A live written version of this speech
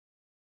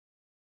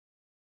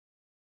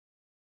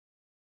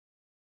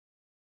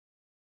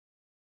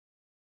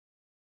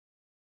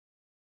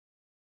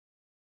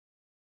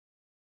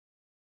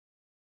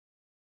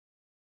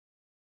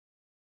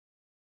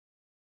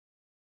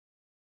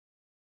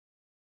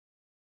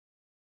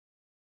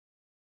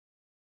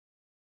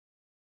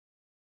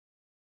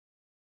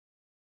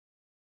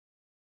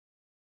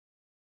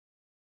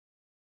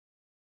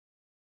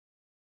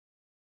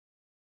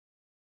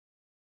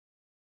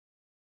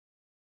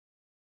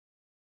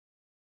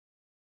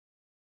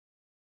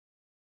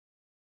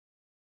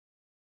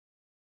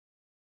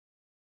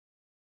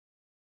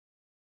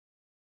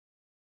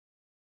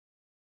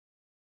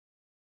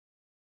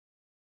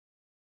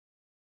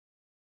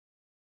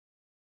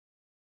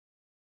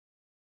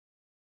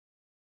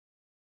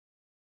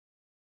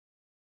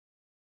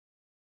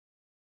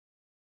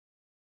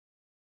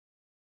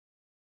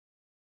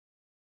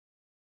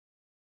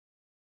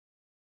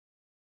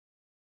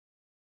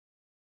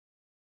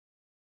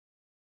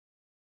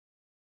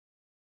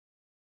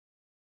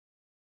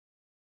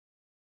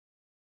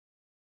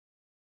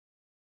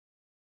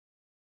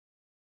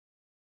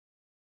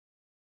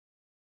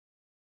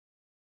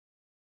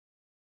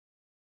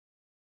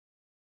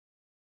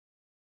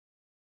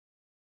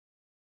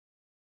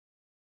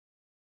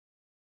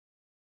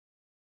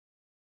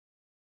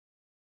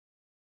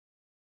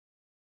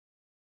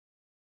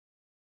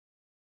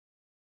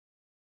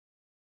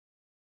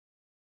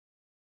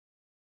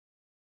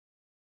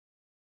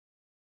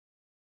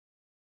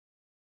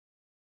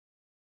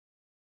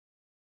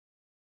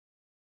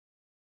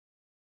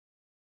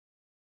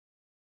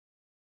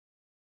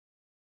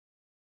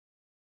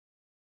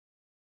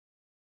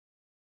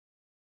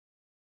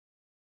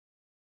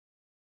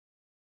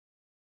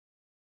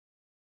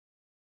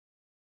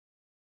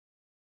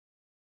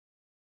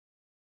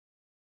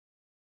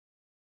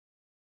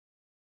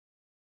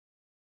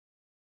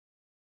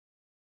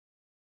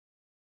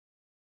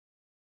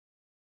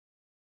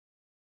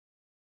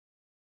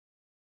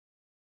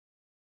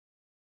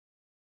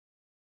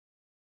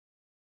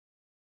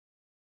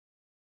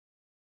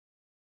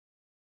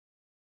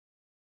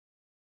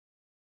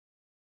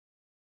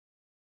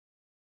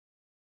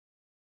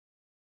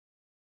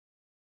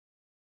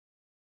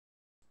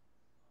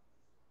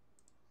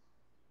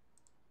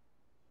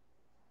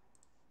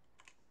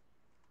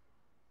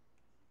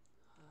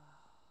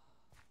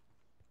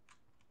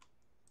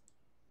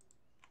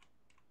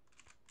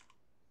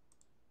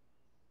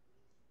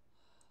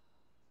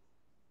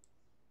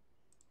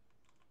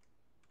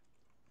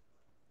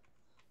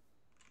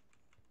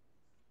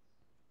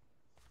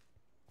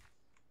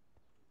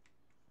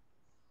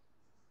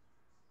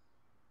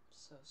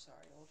so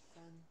sorry, old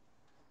friend.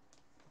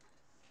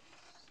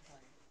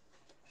 Sorry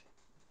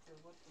for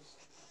what those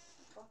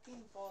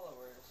fucking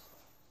followers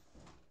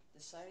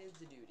decided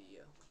to do to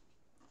you.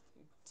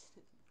 You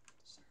didn't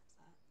deserve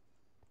that.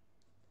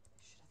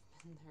 I should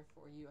have been there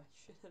for you. I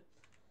should have been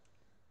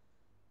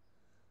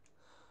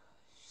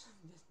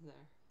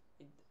there.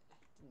 I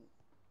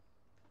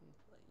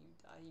didn't let you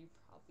die. You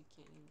probably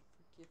can't even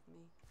forgive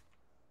me.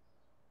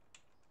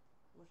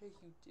 What are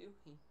you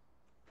doing?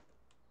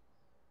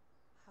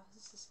 How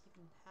is this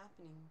even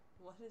happening?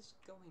 What is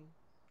going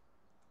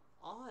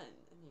on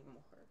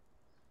anymore?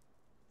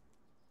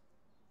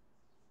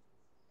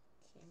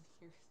 Can't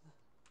hear the...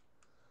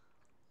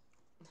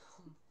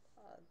 Oh my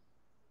god.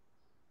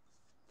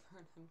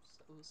 Vern, I'm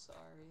so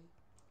sorry.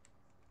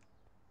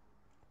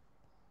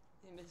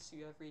 I miss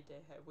you every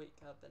day. I wake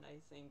up and I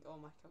think, oh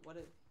my god,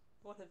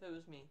 what if it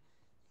was me?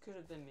 It could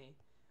have been me.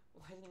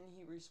 Why didn't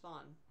he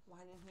respond? Why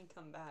didn't he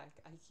come back?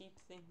 I keep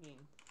thinking,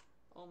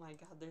 oh my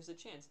god, there's a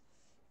chance.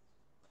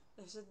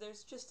 There's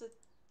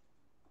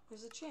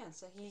a chance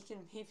that he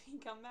can maybe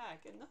come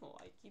back. And no,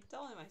 I keep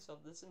telling myself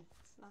this and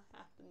it's not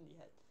happened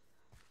yet.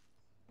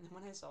 And then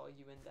when I saw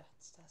you in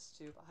Death's test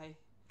tube, I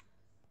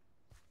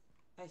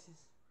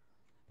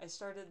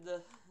started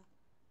the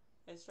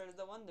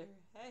wonder,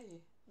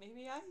 hey,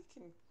 maybe I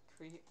can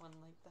create one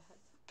like that.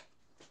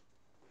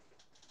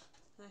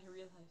 And I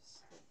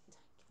realized that I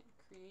can't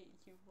create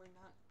you. We're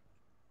not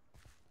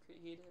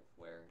creative.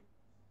 We're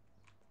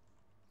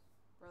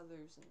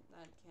brothers, and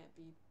that can't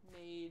be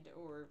made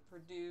or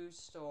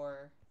produced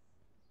or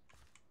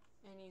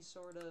any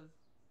sort of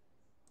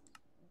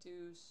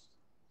deuce.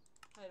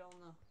 I don't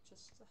know.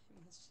 Just, I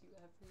miss you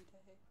every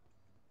day.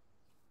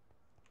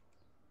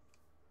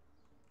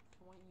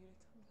 I want you to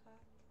come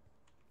back.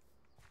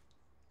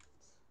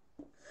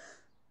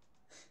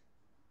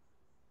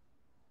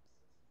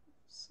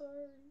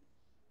 Sorry.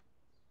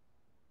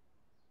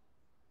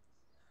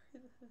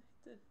 Sorry that I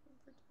didn't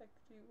protect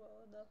you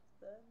well enough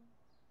then.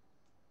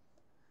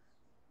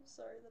 I'm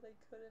sorry that I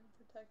couldn't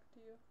protect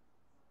you.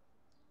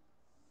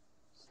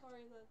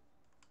 Sorry that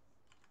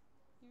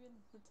even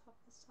in the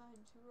toughest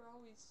times, you were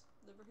always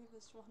the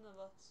bravest one of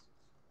us.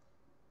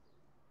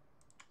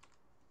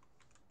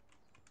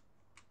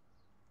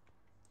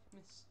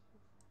 I miss you.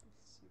 I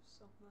miss you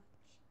so much.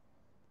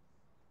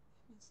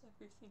 I miss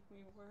everything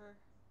we were.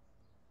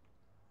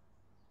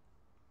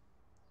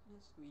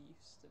 As we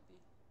used to be.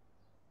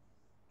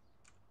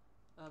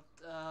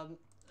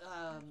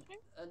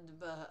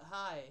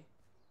 Hi.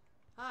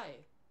 Hi.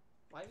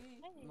 Why do you...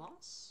 Hey,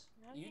 Moss?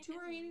 how You you two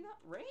are doing? eating up?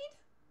 Rain?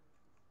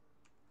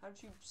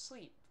 How'd you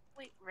sleep?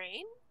 Wait,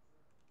 Rain?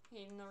 You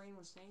didn't know Rain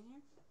was staying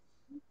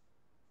here?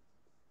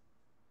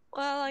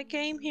 Well, I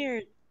came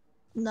here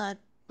not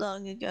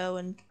long ago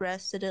and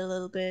rested a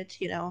little bit,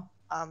 Sure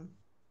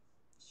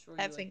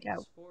I you like think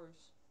the spores.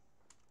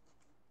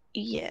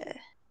 yeah,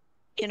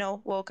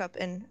 woke up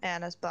in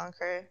Anna's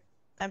bunker.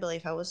 I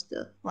believe I was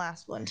the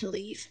last one to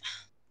leave.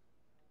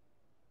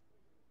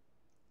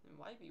 And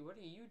Wybie, what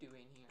are you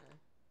doing here?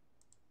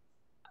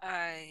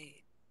 I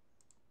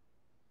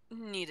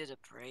needed a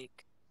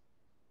break,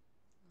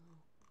 Oh,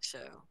 so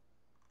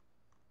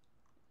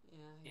yeah,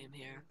 came that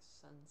here. makes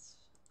sense.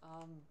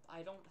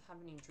 I don't have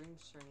any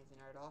drinks or anything.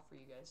 I'd offer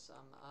you guys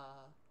some.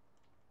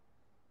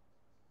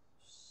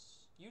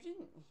 You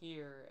didn't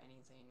hear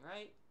anything,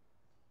 right?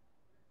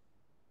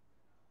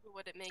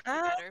 Would it make you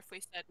Ah, better if we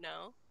said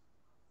no?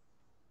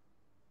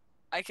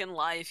 I can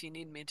lie if you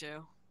need me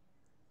to.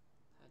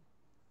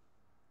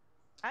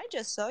 I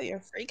just saw your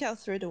freak out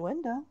through the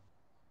window. Are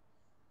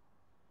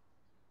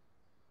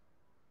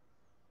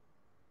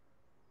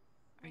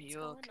What's you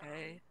going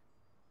okay?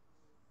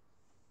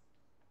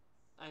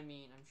 I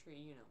mean, I'm sure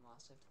you know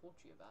Moss. I've told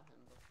you about him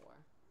before.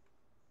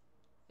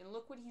 And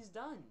look what he's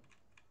done.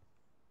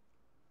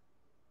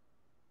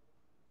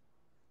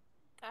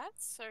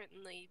 That's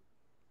certainly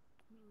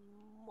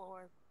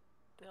more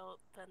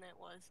built than it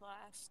was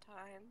last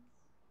time.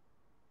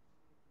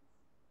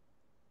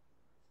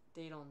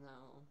 They don't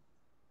know,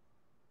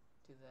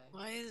 do they?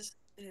 Why does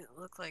it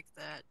look like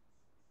that?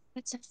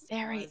 It's a Why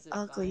very is it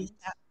ugly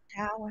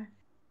vines? tower.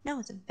 No,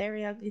 it's a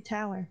very ugly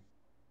tower.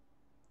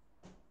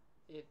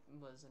 It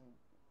wasn't.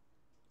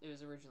 It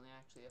was originally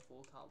actually a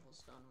full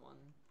cobblestone one.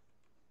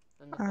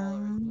 Then the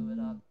followers blew it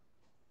up.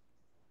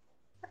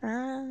 Um,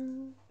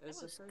 um, It I was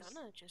the was first.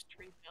 gonna just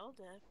rebuild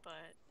it,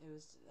 but It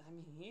was. I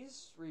mean,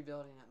 he's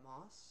rebuilding at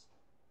Moss.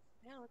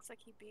 yeah, looks like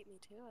he beat me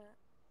to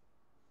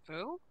it.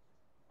 Who?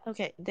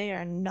 okay, they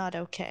are not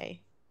okay.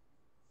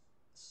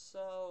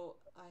 So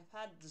I've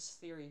had this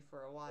theory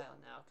for a while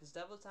now, because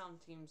Deviltown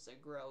seems to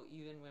grow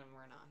even when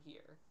we're not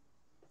here.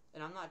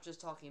 And I'm not just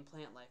talking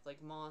plant life.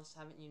 Like Moss,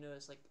 haven't you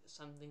noticed like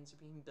some things are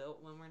being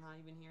built when we're not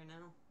even here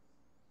now?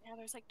 Yeah,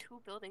 there's like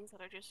 2 buildings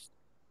that are just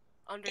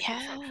under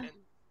Yeah, construction.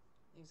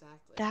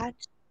 Exactly. that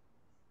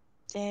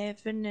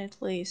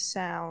definitely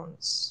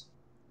sounds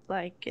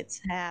like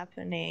it's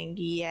happening.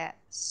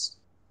 Yes.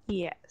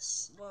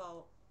 Yes.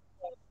 Well,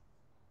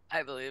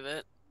 I believe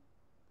it.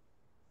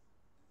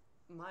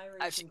 my I've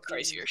reason seen theory.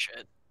 crazier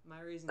shit.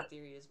 My reason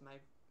theory is my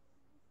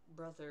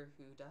brother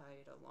who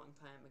died a long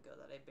time ago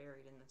that I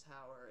buried in the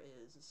tower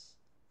is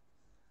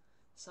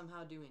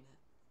somehow doing it.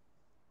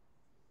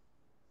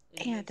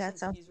 It Yeah, makes that sense.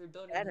 sounds He's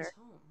rebuilding his better.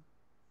 home.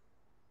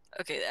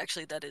 Okay,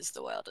 actually, that is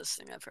the wildest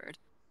thing I've heard.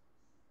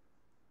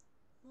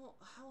 Well,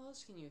 how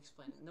else can you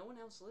explain it? No one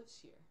else lives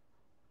here.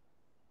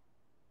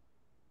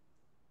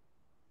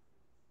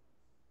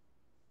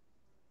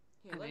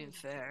 Here, I let mean, me.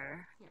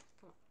 fair. Here,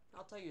 come on.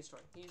 I'll tell you a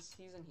story. He's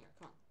in here.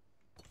 Come on.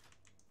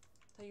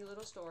 Tell you a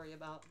little story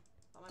about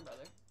my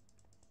brother.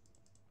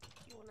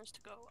 You want us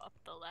to go up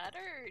the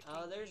ladder?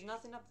 Or do There's you...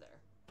 nothing up there.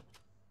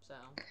 So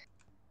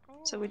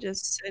So we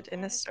just sit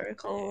in a Alright,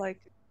 circle there. like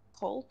a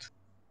cult.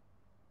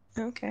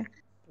 Okay.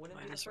 wouldn't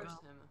Might be the as first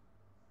well. time.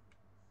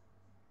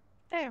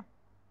 There.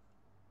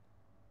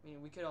 I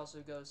mean, we could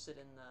also go sit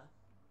in the.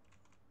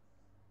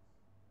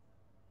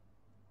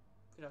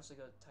 Could also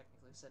go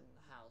technically sit in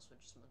the house,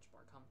 which is much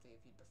more comfy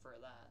if you'd prefer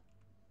that.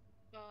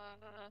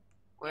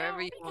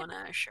 Wherever yeah, you want,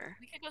 Asher.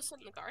 we could go sit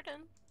in the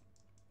garden.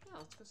 Yeah,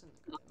 let's go sit in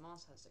the garden.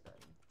 Moss has the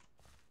garden.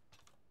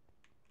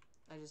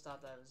 I just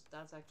thought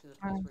that's actually the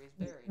place where he's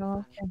buried, and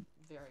Okay. I'm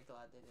very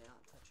glad they did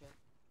not touch it.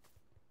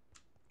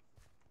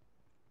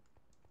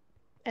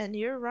 And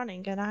you're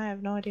running, and I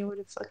have no idea where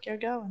the fuck you're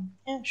going.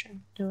 Yeah,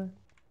 sure, do it.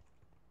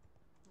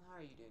 How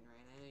are you doing,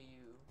 Ryan? I know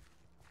you.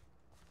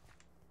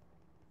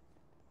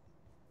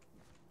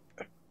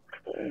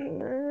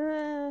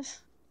 Uh,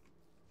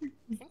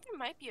 I think there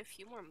might be a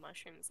few more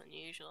mushrooms than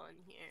usual in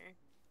here.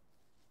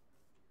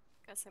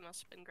 Guess they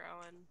must have been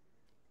growing.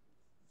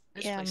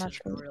 This Yeah, place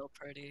is mushroom. real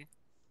pretty.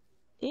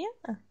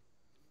 Yeah.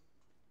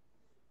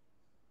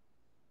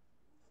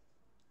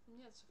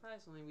 Yeah,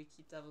 surprisingly, we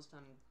keep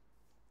Devilstown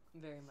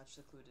very much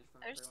secluded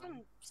from There's everyone.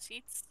 some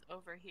seats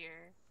over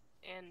here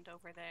and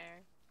over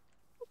there.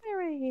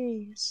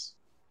 Berries.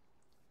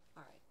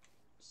 Alright,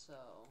 so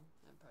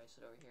I'd probably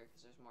sit over here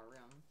because there's more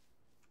room.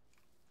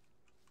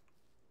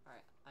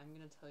 Alright, I'm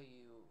gonna tell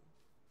you.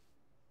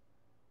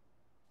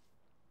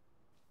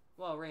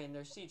 Well, Rain,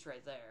 there's seats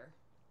right there.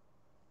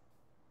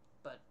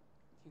 But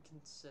you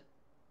can sit.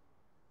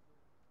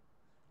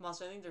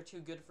 Moss, I think they're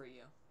too good for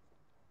you.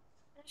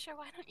 Sure,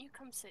 why don't you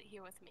come sit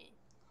here with me?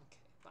 Okay,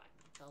 fine.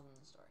 Tell them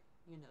the story.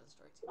 You know the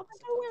story too. What so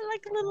do tell we them.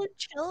 like little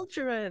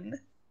children?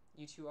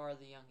 You two are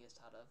the youngest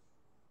out of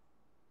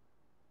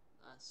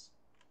us.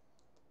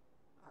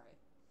 Alright.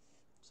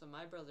 So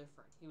my brother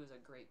Fern, he was a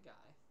great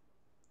guy.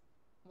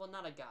 Well,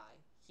 not a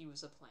guy. He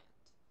was a plant.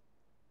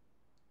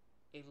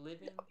 A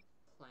living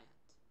plant.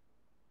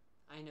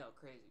 I know,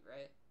 crazy,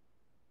 right?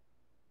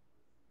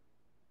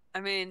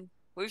 I mean,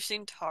 we've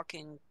seen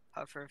talking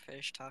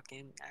pufferfish,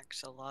 talking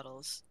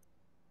axolotls.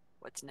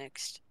 What's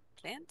next?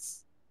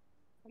 Plants?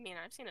 I mean,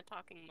 I've seen a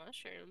talking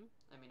mushroom.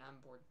 I mean, I'm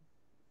bored.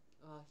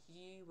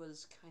 He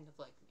was kind of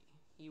like me.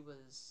 He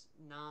was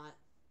not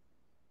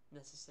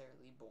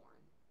necessarily born,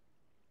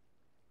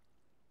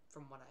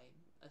 from what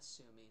I'm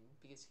assuming,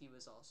 because he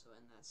was also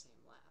in that same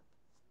lab.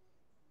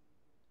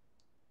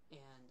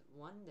 And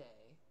one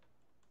day,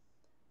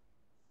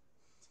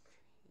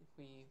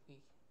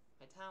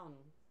 my town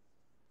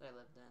that I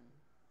lived in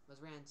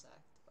was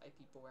ransacked by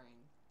people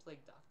wearing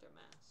plague doctor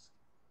masks.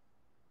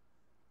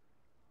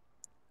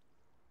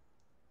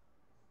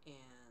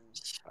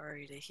 And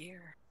Sorry to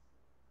hear.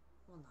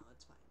 well, no,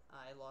 it's fine.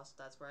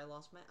 That's where I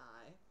lost my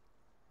eye,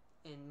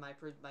 and my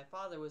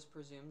father was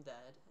presumed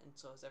dead, and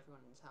so was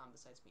everyone in town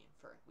besides me and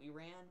Fern.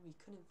 We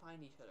couldn't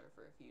find each other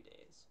for a few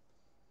days,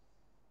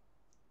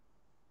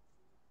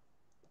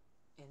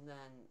 and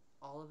then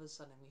all of a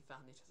sudden we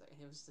found each other,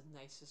 and it was the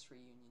nicest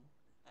reunion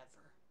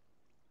ever.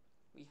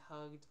 We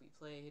hugged, we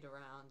played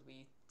around,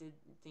 we did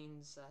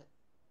things that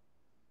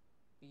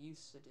we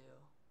used to do.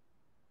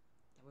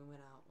 And we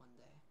went out one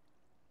day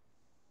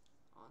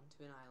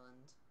onto an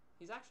island.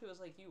 He actually was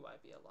like you,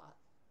 YB, a lot.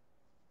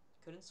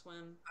 Couldn't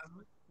swim.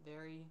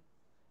 Very,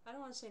 I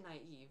don't want to say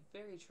naive,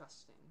 very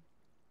trusting.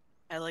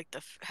 I like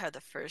how the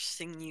first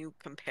thing you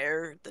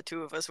compare the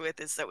two of us with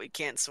is that we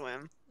can't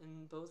swim.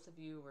 And both of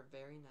you were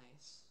very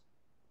nice.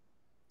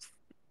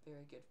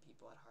 Very good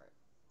people at heart.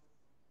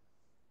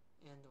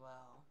 And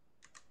well,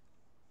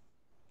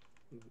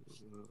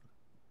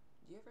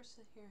 do you ever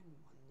sit here and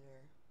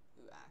wonder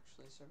who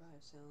actually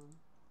survived Salem?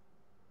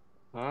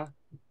 Huh?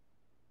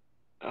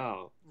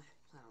 Oh.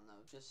 I don't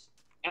know, just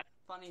Uh.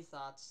 funny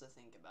thoughts to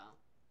think about.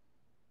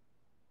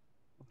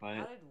 What?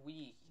 How did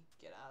we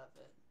get out of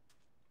it?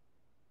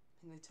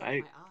 And they took I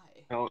my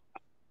eye. don't.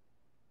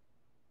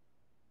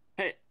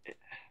 Hey,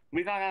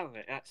 we got out of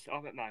it. That's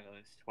all that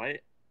matters,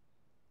 right?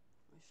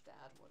 Wish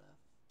Dad would have.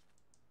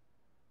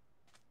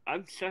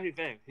 I'm sorry,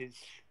 babe. He's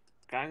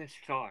kind of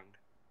strong.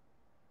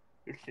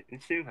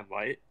 You've seen him,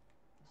 right?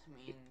 I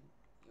mean,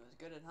 he was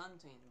good at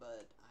hunting,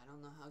 but I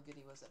don't know how good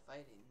he was at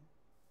fighting.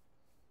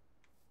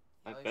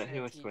 I always bet tried he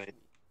to was teach great.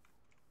 me.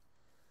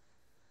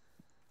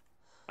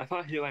 I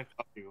thought he liked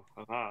you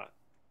a lot.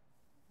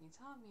 He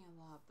taught me a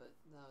lot, but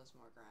that was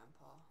more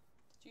Grandpa.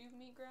 Did you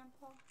meet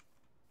Grandpa?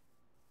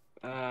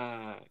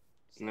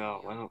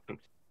 No, I don't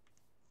think so.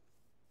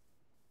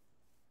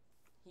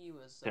 He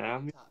was the Yeah,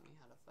 one who taught me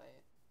how to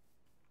fight.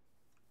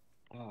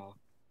 Oh.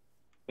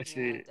 What's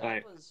Yeah, the, Dad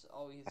like, was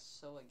always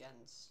so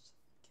against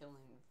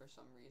killing for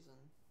some reason.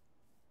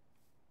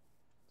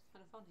 It's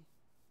kind of funny.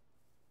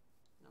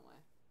 In a way.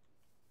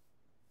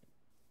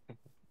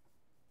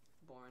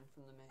 Born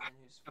from the man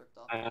who ripped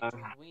off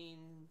Halloween,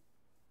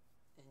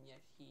 and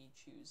yet he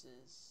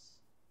chooses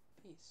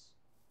peace.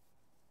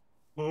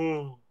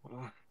 oh,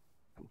 I'm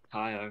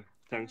tired.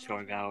 Thanks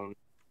for down.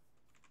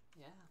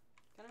 Yeah.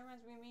 Kind of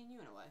reminds me of me and you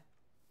in a way.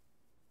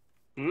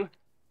 Hmm?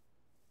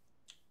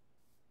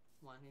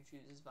 One who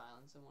chooses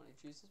violence and one who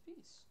chooses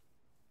peace.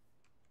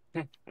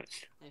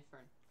 That's, Hey,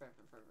 Fern,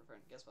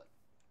 guess what?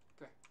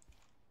 Come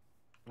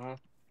here. huh?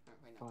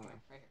 Wait, no, come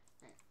here. Right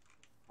here.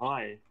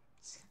 Why?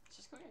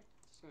 Just come here.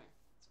 Just come here.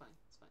 It's fine.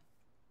 It's fine.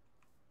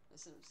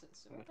 Sit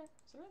right there.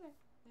 Sit right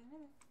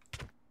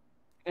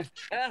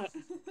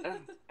there.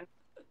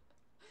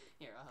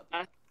 Here, I'll help you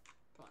out.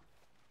 Come on.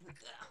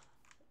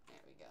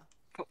 There we go.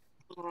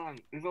 Come on,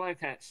 you know I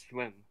can't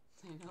swim.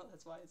 I know,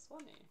 that's why it's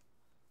funny.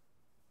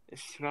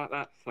 It's not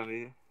that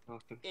funny.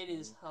 It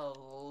is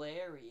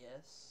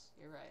hilarious.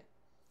 You're right.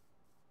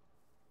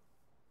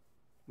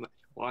 Much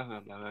water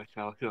than I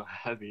shall feel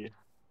heavy.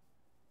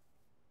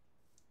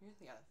 You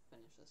really gotta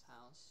finish this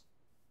house.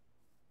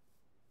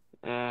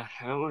 I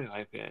don't really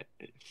like it.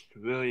 It's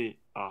really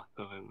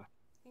awesome.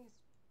 I think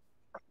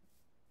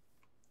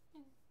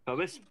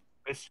it's... But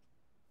this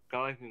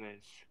garden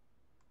is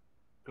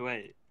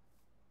great.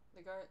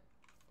 The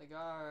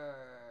gar...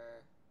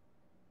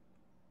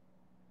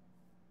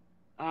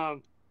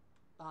 Um,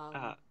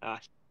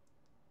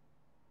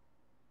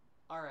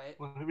 Alright.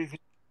 what do we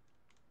think?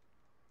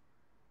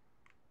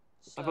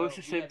 So, those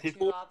the we same have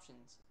people? two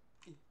options.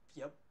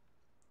 Yep.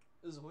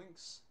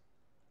 Zoinks.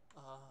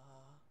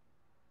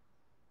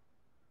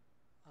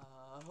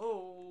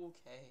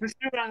 Okay.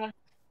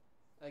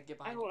 Get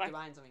behind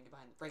something, get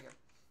behind. Right here.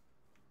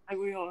 I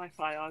will on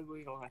fire.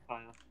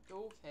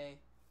 Okay.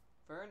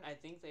 Fern, I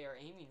think they are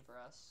aiming for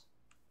us.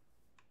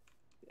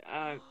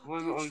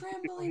 One They're on-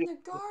 trampling the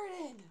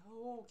garden!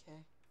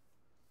 Okay.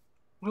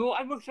 No,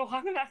 I looked so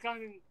hard at that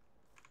garden.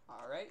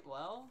 Alright,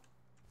 well.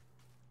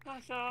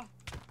 Sasha.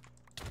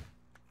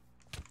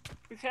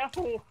 Be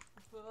careful.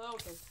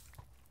 Okay.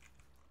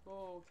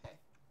 Okay.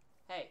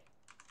 Hey.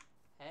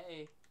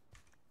 Hey.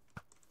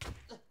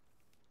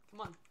 Come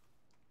on.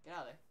 Get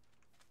out of there.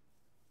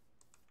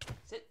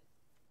 Sit.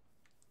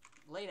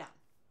 Lay down.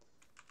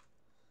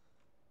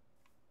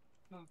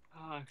 Oh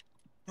God.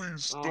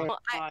 Please Oh, stop. Well,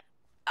 God.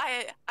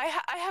 I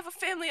have a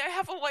family. I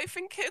have a wife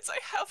and kids. I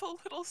have a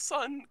little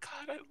son.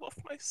 God, I love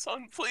my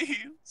son.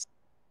 Please.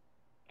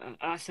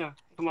 Asha,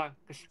 come on.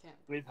 Just I can't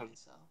leave breathe him.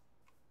 myself.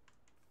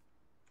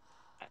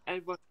 I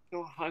worked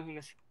so hard on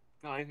this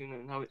garden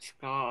and now it's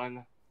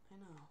gone. I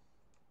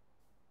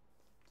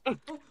know.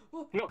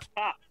 Oh, No,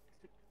 stop.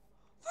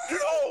 No,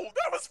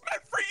 that was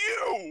meant for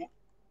you.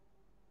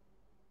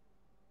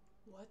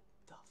 what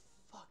the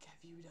fuck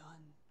have you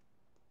done?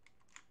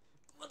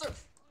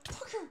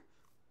 Motherfucker!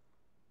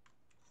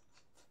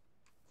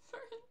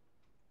 Fern!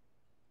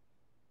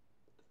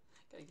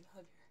 Gotta get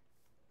out of here.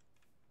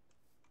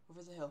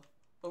 Over the hill.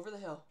 Over the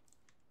hill.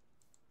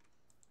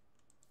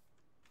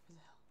 Over the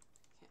hill.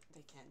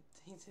 They can't.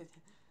 Oh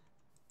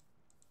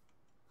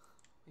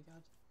my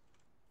god.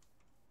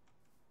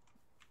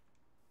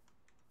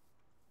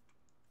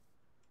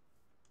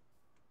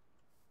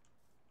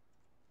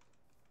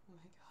 Oh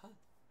my god.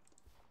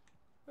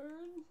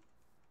 Fern.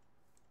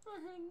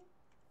 Fern.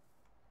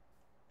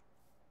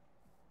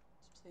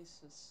 This place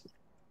is...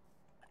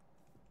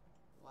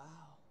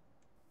 Wow.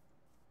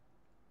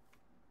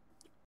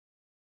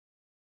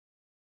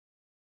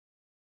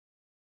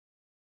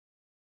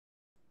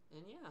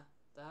 And yeah,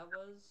 that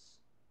was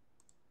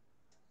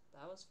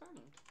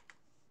Fern.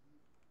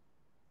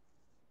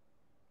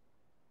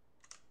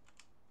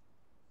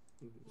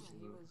 Yeah,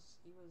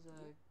 he was a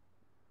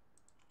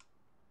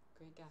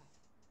great guy.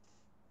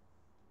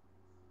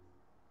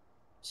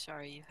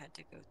 Sorry you had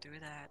to go through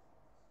that.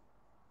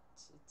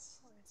 It's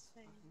fine.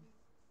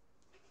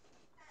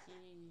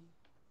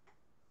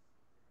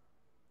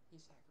 He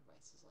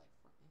sacrificed his life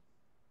for me.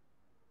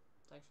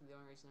 It's actually the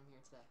only reason I'm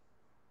here today.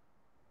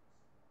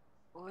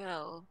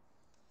 Well,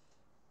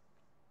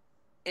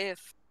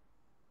 if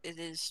it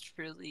is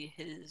truly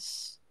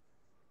his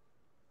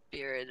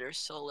spirit or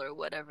soul or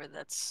whatever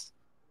that's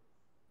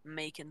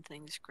making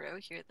things grow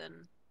here,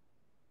 then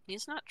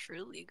he's not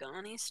truly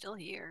gone. He's still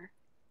here,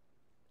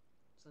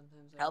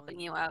 Sometimes I helping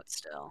wonder, you out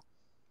still.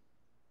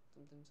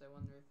 Sometimes I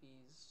wonder if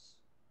he's...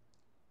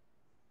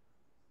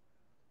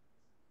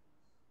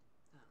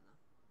 I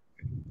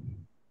don't know.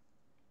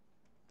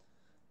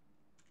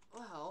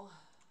 Well,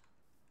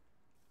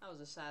 that was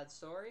a sad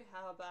story.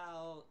 How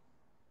about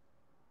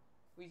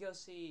we go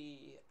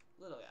see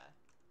Little Guy?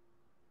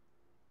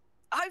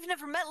 I've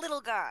never met Little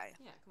Guy.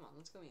 Yeah, come on,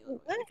 let's go meet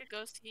Little Guy. We could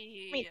go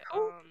see Me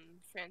too.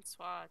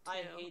 Francois too.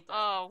 I hate that.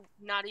 Oh,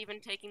 not even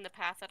taking the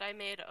path that I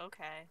made.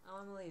 Okay. Oh,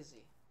 I'm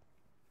lazy.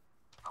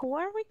 Who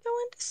are we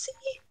going to see?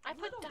 I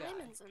put Little guy.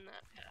 diamonds in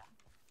that path.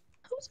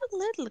 Who's a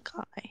little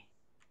guy?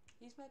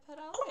 He's my pet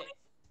owlet.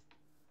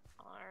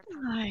 Our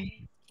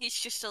Hi. He's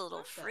just a little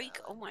Fuck that, freak.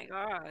 Oh Ellen. my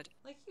god.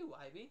 Like you,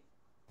 Ivy.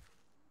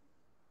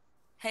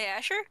 Hey,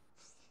 Asher?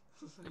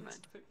 I'm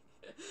mind.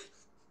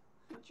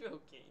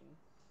 joking.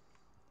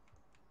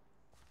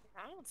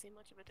 I don't see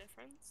much of a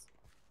difference.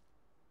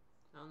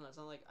 I don't know. It's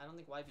not like I don't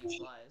think YB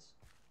flies.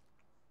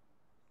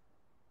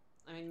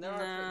 I mean,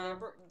 No.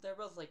 they're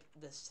both like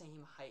the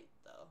same height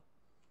though.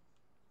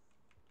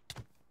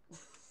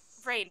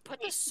 Rain, put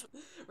this.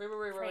 Wait,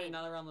 Rain.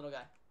 not around little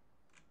guy.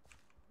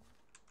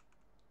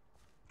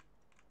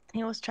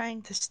 He was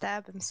trying to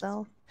stab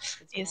himself. It's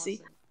You see?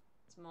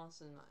 It's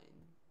Moss and mine.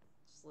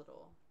 Just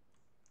little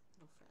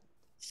friend.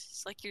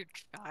 It's like your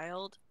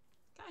child.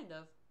 Kind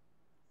of.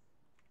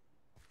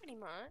 Pretty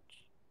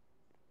much.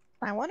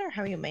 I wonder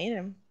how you made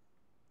him.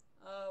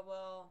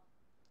 Well,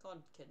 it's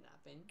called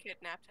kidnapping.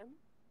 Kidnapped him.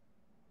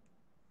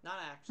 Not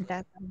actually.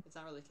 That It's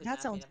not really that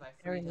kidnapping sounds if I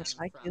very freed him much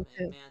like from you a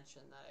too.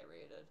 mansion that I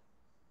raided.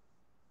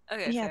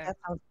 Okay, Yeah,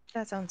 fair.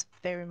 that sounds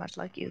very much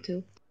like you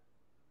too.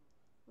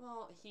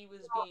 Well, he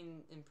was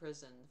being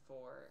imprisoned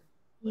for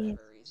Yes,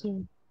 whatever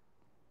reason.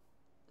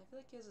 yeah. I feel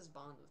like he has his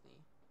bond with me.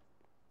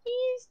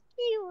 He's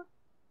cute.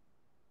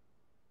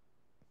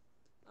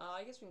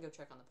 I guess we can go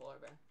check on the polar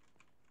bear.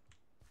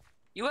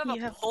 You have You a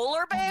have-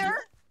 polar bear?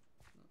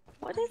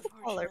 What is a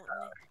polar bear?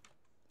 Unfortunately.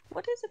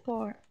 What is a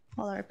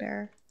polar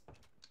bear?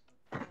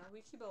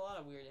 We keep a lot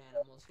of weird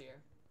animals here.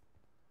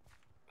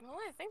 Well,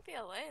 I think the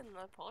LA and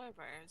the polar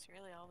bear is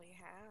really all we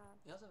have.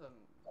 We also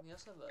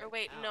have a Or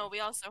wait, cow. no, we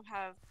also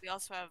have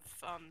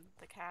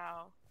the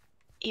cow.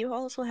 You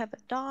also have a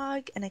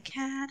dog and a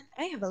cat.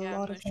 I have a Yeah,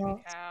 lot of Mushu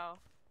dogs. cow.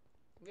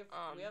 We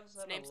also his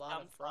have name's a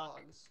lot of Dumbfuck.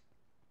 frogs.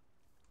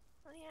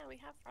 Oh yeah, we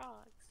have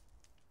frogs.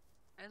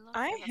 I love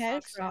I We have a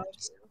had fox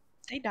frogs. too.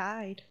 They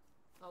died.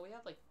 Oh, we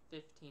have like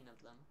 15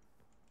 of them.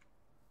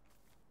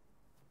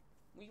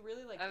 We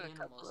really like I have a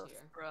couple animals of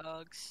here.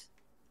 frogs.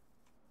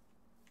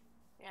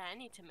 Yeah, I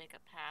need to make a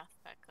path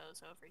that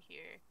goes over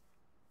here.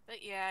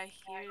 But yeah,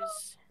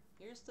 here's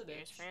Here's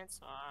here's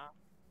Francois.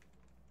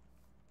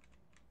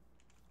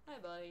 Hi,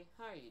 buddy.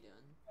 How are you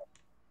doing?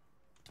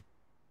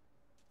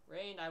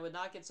 Rain, I would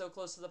not get so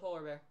close to the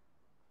polar bear.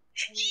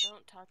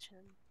 Don't touch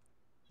him.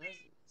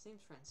 His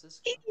name's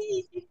Francisco.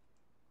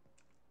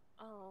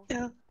 Oh.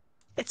 Yeah.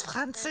 It's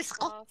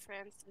Francisco.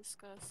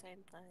 Francisco, same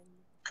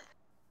thing.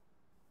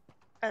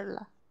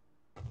 Ella.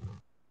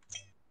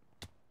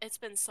 It's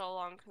been so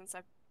long since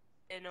I've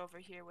been over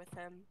here with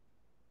him.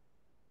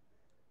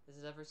 Is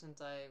it ever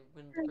since I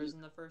went to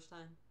prison the first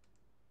time?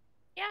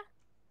 Yeah.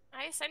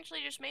 I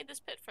essentially just made this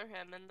pit for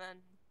him and then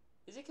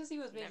Is it because he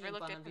was never making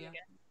looked fun at of him you?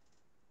 again.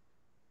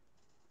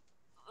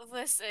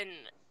 Listen,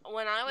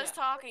 when I was Yeah.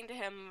 talking to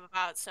him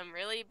about some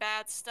really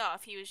bad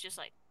stuff, he was just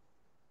like,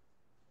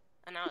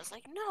 and I was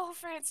like, no,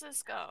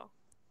 Francisco.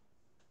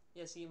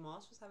 Yeah, see,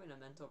 Moss was having a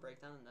mental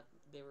breakdown and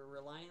they were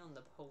relying on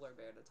the polar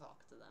bear to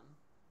talk to them.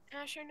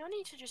 Asher, no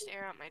need to just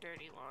air out my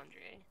dirty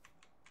laundry.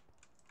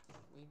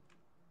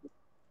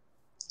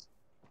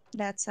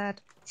 That's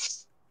sad.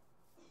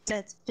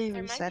 That's There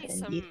very might sad be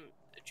indeed. some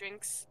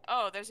drinks.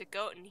 Oh, there's a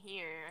goat in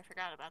here. I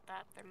forgot about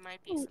that. There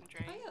might be Ooh. some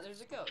drinks. Oh yeah,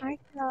 there's a goat. I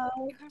know.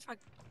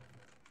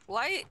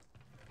 Why?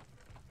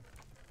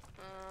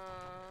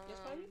 Yes,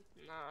 buddy?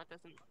 No, it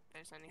doesn't.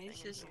 There's anything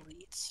This in is here.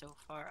 lead so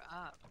far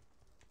up.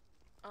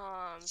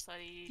 So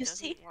he You doesn't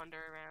see? wander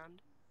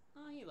around.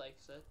 Oh, he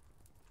likes it.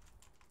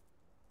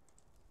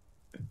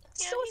 Yeah, he's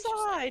just like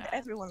Suicide! that.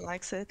 Everyone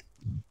likes it.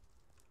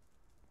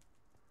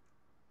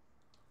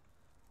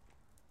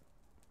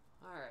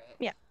 Alright.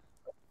 Yeah.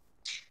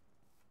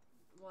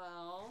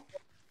 Well,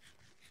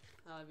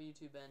 how have you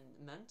two been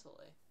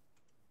mentally?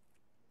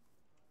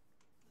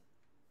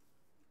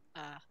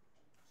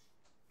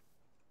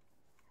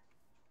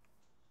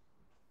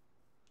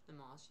 And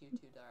Moss, you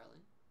too,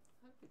 darling.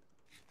 How have you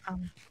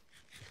been?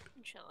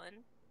 I'm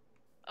chilling.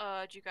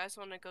 Do you guys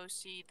want to go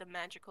see the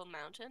magical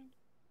mountain?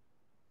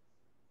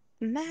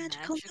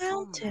 Magical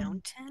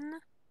mountain.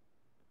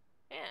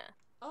 Yeah.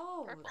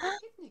 Oh, Purple. the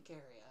picnic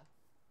area.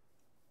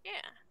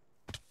 Yeah.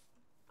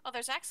 Oh,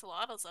 there's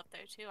axolotls up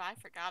there too. I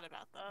forgot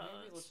about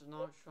Maybe those. let's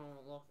not show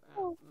look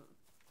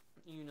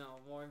at, you know,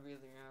 more of the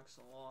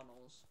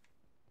axolotls.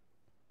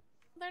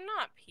 They're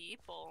not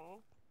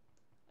people.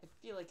 I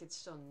feel like it's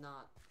still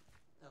not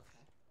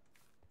okay.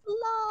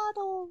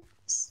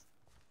 Loddles.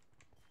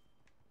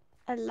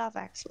 I love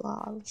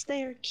axolotls.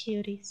 They're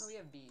cuties. Oh, we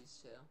have bees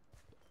too.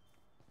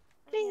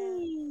 Oh, yeah.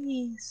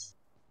 Please.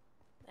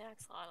 The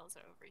axolotls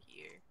are over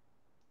here.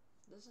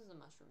 This is a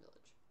mushroom village.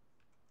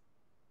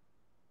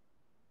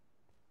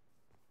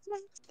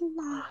 Axolotl.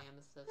 Oh,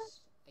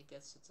 amethyst. I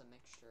guess it's a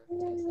mixture of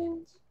two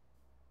things.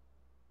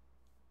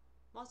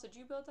 Moss, did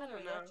you build that, I or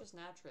don't did that know. just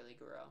naturally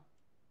grow?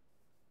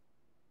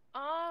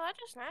 That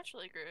just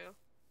naturally grew.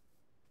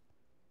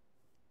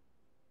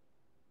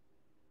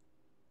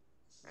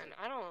 And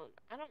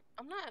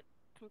I'm not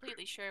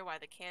completely sure why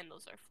the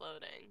candles are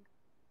floating.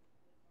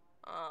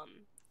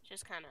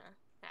 Just kind of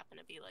happen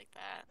to be like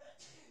that.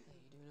 Hey,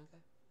 you doing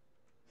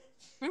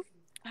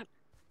okay?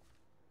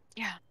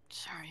 Yeah,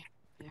 sorry.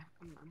 Yeah,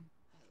 Hi, love.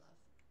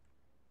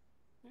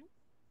 Hmm?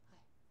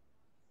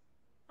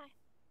 Hi.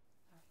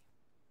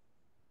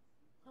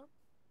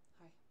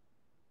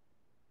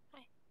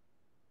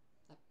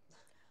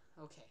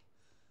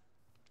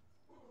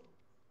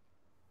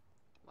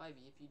 YB,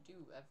 if you do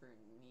ever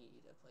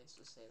need a place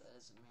to stay that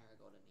isn't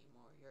Marigold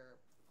anymore, you're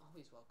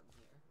always welcome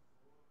here.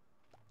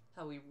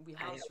 Hell, we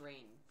house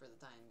Rain for the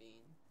time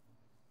being.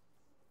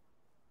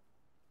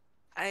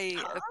 I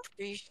Huh?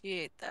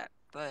 appreciate that,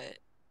 but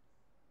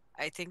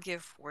I think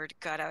if word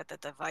got out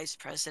that the vice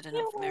president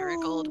of Yo.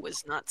 Marigold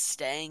was not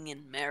staying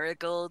in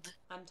Marigold,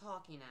 I'm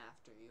talking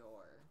after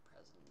your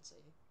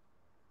presidency.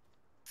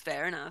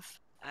 fair enough.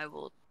 I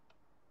will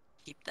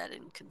keep that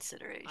in I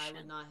consideration.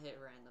 would not hit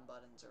random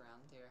buttons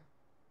around here.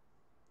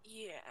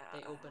 Yeah.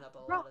 They open up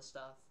a Bro. lot of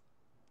stuff.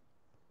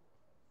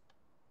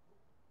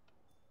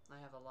 I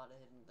have a lot of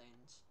hidden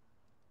things.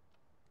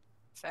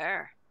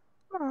 Fair.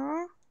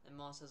 Aw. And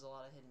Moss has a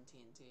lot of hidden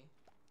TNT.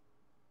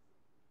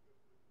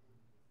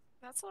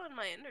 That's all in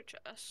my ender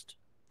chest.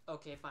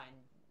 Okay,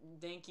 fine.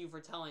 Thank you for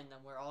telling them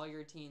where all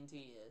your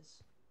TNT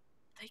is.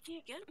 They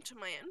can't get into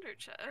my ender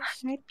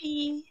chest.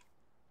 Maybe.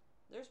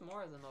 There's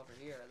more of them over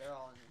here. They're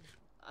all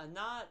in,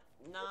 not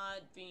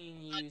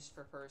being used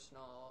for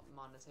personal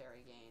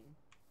monetary gain.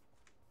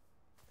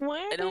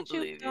 Where I don't did you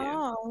believe you.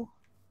 go?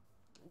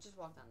 Just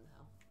walk down the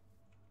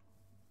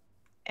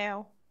hill.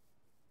 Ow.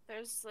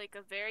 There's like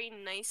a very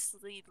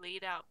nicely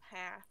laid out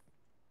path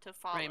to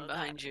follow. Right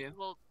behind that, you.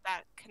 Well,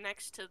 that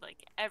connects to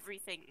like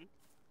everything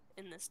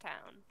in this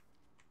town.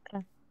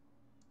 A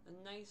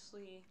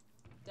nicely,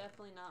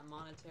 definitely not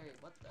monetary.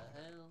 What the hell?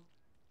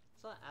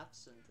 There's a lot of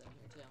absinthe in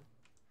here too,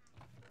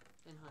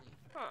 and honey.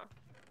 Huh.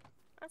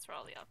 That's where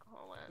all the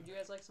alcohol Would went. you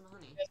guys like some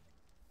honey?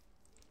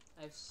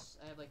 I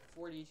have like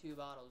 42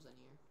 bottles in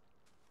here.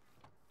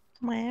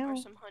 Wow. Or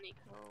some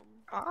honeycomb.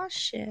 Aw,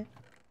 shit.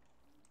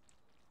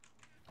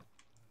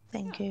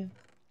 Thank you.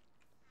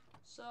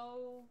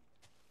 So,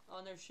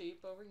 on their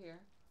sheep over here,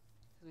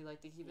 'cause we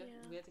like to keep it.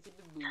 Yeah. We have to keep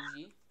it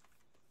bougie.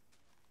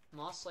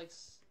 Moss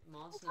knows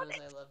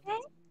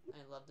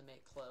I love to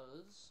make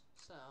clothes.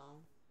 So,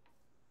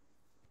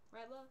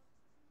 right, love?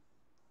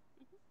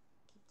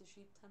 Keep the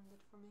sheep tended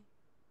for me.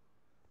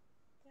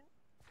 Yeah.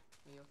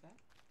 Are you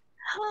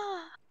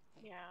okay?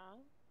 Yeah.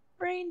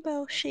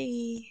 Rainbow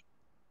sheep.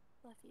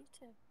 Love you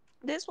too.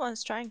 This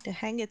one's trying to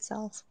hang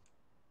itself.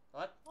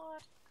 What?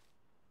 What?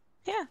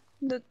 Yeah,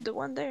 the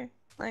one there,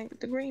 like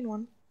the green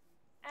one.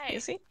 Hey, You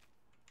see?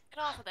 get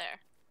off of there.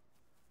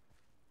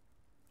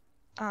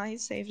 I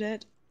saved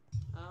it.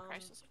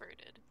 Crisis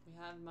averted. We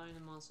have mine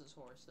and Moss's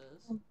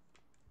horses. Mm.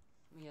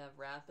 We have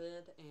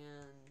Rapid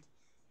and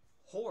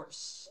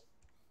Horse.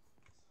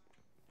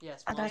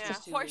 Yes, I Moss like Yeah, is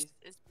too horse lazy.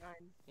 is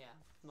mine. Yeah,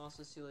 Moss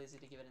is too lazy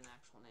to give it an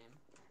actual name.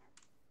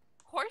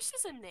 Horse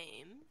is a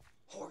name.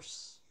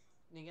 Horse.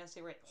 And you gotta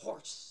say it right.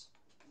 Horse.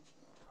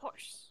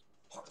 Horse.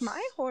 Horse.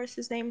 My horse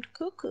is named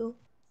Cuckoo.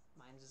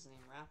 Mine's his name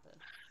Rapid.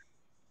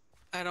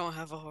 I don't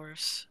have a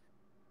horse.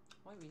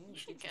 Why we need You to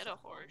should get get a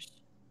yourself one. horse.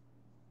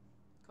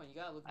 Come on, you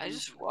gotta look I bougie.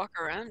 just walk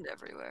around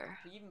everywhere.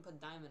 We even put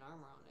diamond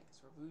armor on it because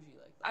we're bougie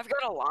like that. I've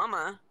got a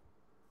llama.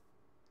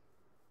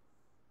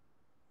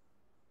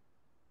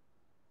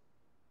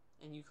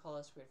 And you call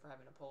us weird for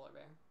having a polar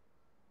bear.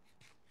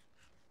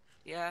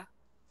 Yeah.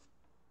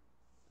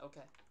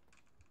 Okay.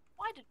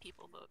 Why did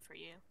people vote for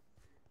you?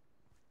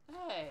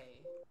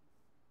 Hey.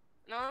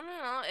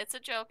 No. It's a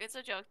joke. It's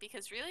a joke.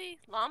 Because really,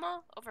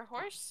 llama over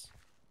horse?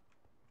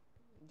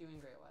 Doing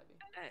great,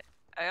 YB.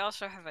 I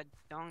also have a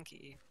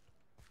donkey.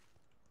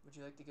 Would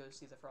you like to go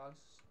see the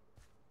frogs?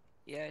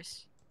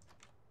 Yes.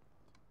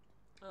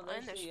 Oh,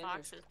 And there's the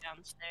foxes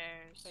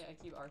downstairs. Hey,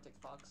 I keep Arctic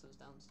foxes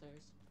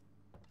downstairs.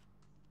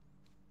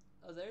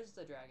 Oh, there's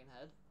the dragon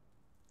head.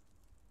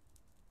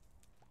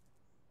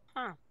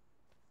 Huh.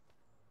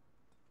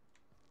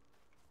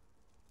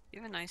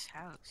 You have a nice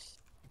house.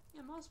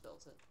 Yeah, Moss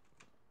built it.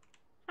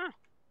 Huh.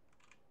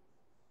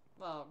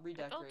 Well, I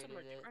built a redecorated it.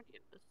 majority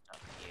of this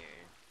stuff here.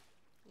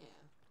 Yeah.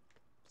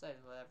 Besides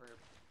whatever.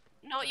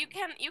 No, you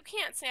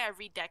can't say I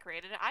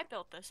redecorated it. I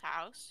built this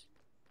house.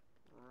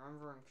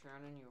 Remember in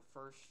Canon you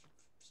first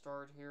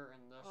started here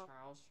in this Oh.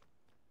 house?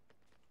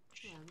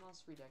 Yeah,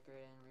 Moss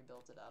redecorated and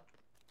rebuilt it up.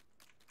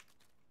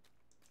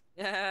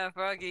 Yeah,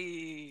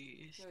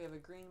 froggies. Here we have a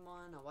green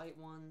one, a white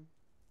one.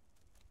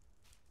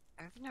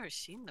 I've never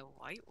seen the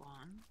white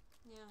one.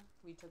 Yeah,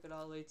 we took it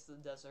all the way to the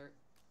desert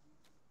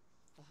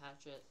to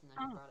hatch it, and then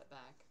Oh. we brought it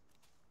back.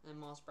 And then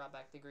Moss brought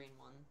back the green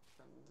one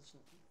from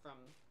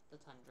the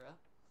tundra.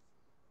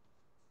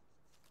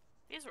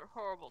 These were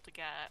horrible to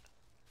get.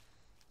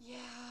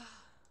 Yeah.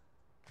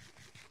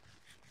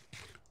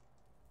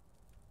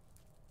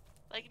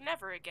 Like,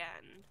 never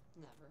again.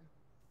 Never.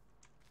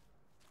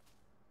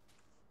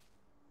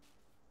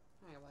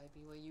 Alright,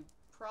 YB, well, you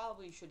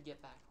probably should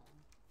get back home.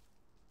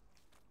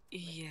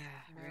 Yeah,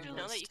 Did Did you know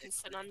that you realistic. can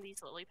sit on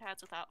these lily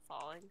pads without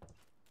falling?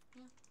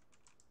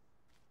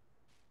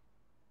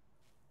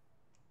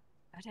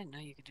 I didn't know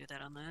you could do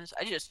that on those.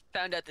 I just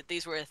found out that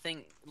these were a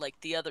thing like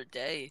the other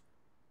day.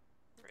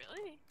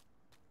 Really?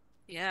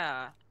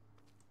 Yeah.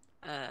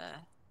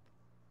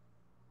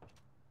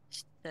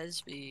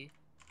 Sesby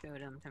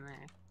showed them to me.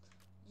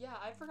 Yeah,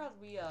 I forgot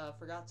we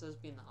forgot to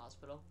be in the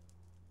hospital.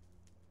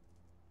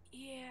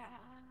 Yeah.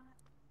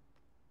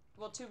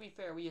 Well, to be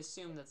fair, we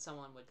assumed that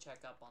someone would check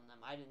up on them.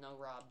 I didn't know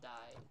Rob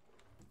died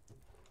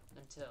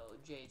until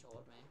Jay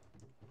told me.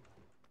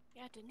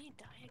 Yeah, didn't he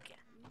die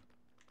again?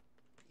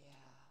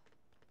 Yeah.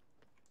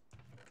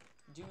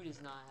 Dude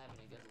is not having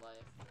a good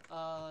life.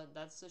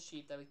 That's the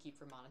sheep that we keep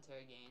for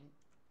monetary gain.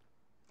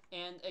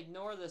 And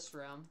ignore this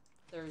room.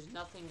 There's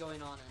nothing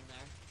going on in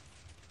there.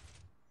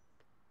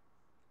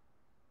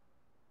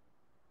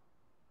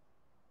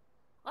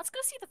 Let's go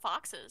see the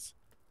foxes.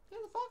 Yeah,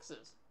 the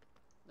foxes.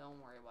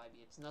 Don't worry,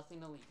 YB. It's nothing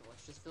illegal.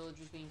 It's just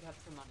villagers being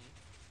kept for money.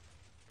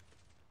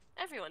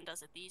 Everyone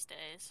does it these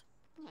days.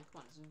 Yeah,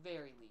 come on. It's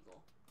very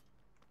legal.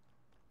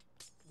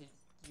 Did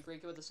you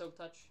break it with a soak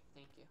touch?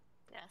 Thank you.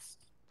 Yes.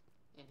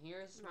 And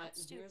here's Not here's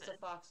the stupid.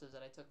 foxes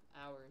that I took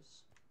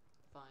hours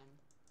to find.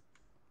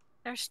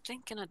 They're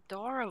stinking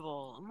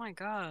adorable. Oh my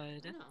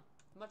god. I know.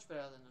 Much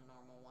better than the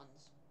normal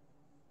ones.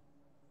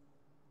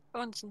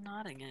 One's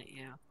nodding at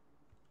you.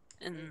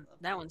 And Well,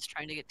 that one's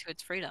trying to get to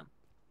its freedom.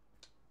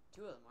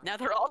 Two of them are. Now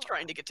they're all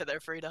trying to get to their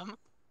freedom.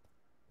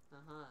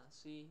 Uh-huh.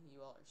 See?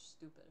 You all are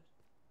stupid.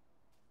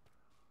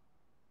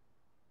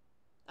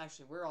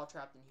 Actually, we're all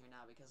trapped in here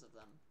now because of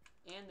them.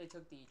 And they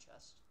took the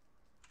e-chest.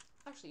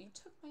 Actually, you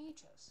took my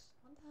e-chest.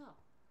 What the hell?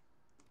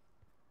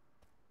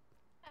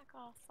 Back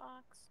off,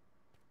 fox.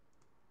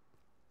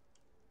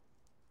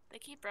 They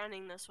keep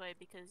running this way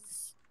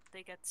because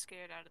they get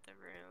scared out of the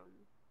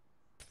room.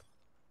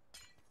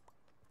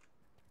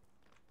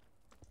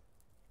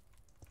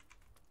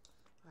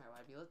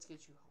 Alright, YB, let's get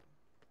you home.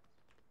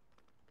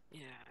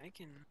 Yeah, I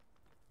can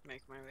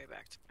make my way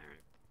back to my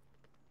room.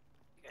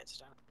 You guys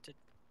don't.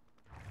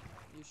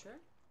 You sure?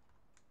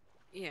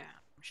 Yeah,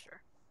 I'm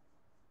sure.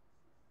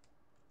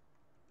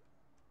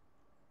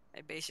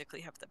 I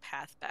basically have the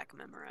path back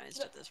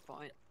memorized at this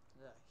point.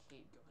 Ugh, I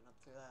hate going up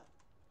through that.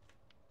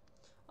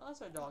 Oh,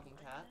 that's our dog and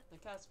cat. The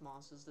cat's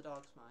Moss's, the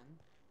dog's mine.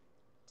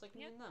 It's like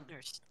me and them.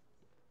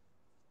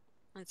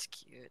 That's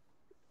cute.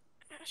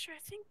 Asher, I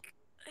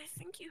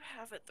think you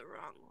have it the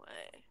wrong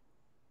way.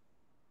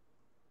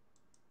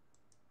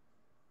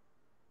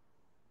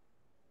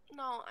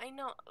 No, I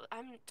know.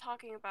 I'm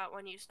talking about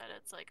when you said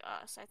it's like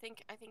us. I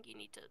think you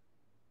need to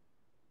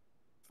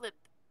flip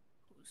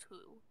who's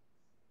who.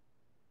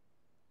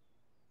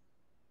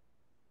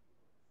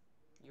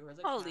 You are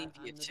the I'll cat, leave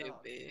you I'm the to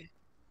dog. be.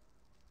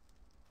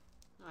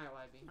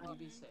 Alright, YB, you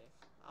be safe.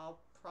 I'll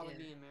probably Yeah.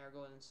 be in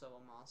Marigold and so will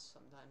Moss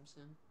sometime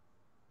soon.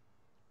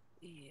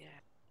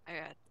 Yeah, I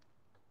got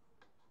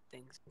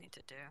things I need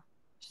to do.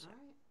 So,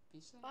 Alright,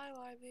 be safe. Bye,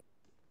 YB.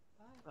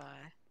 Bye.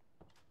 bye.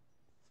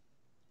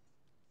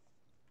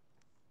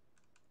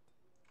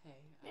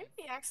 Hey, Maybe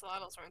the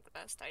axolotls weren't the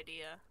best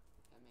idea.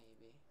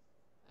 maybe.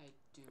 I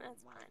do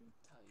That's want to fine.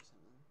 tell you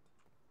something.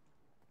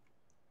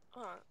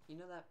 Oh, You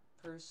know that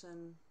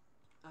person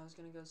I was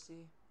gonna go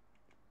see?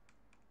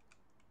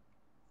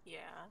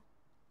 yeah.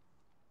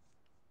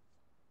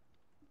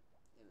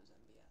 It was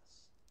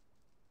MBS.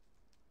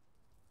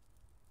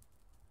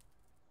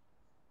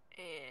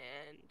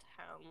 And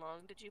how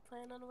long did you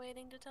plan on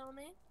waiting to tell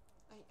me?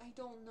 I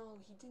don't know.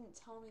 He didn't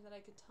tell me that I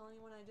could tell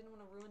anyone. I didn't want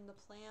to ruin the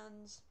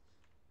plans.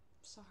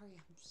 I'm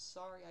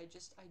sorry. I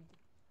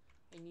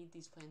need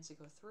these plans to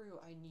go through.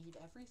 I need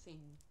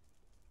everything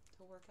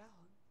to work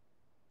out.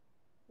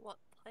 What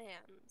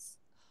plans?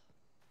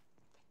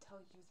 If I tell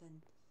you,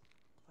 then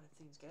what if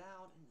things get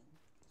out, and then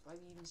why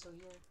be even still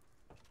here?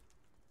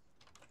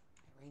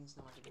 My Rain's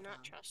nowhere to Do be you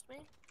not found. trust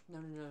me? No.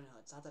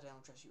 It's not that I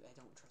don't trust you. I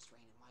don't trust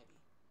Rain and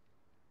Wybie.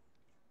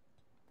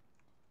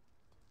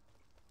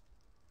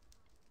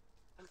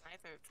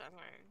 Neither of them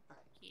are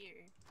Alright,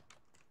 here.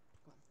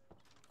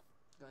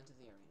 go into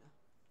the arena.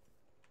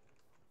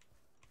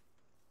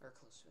 Or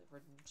close to it.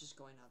 We're just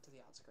going out to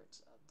the outskirts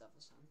of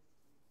Devil's Town.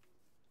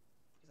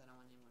 Because I don't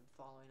want anyone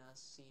following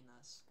us, seeing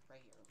us.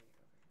 Right here, over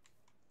here.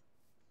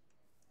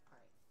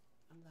 Alright.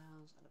 Out of the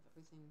house, out of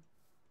everything.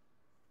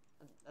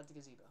 At the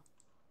gazebo.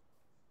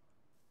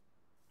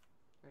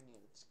 Or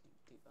near the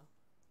gazebo.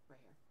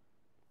 Right here.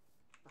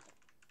 Okay.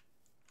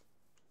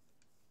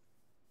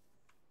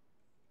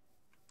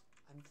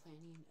 I'm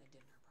planning a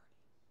dinner party.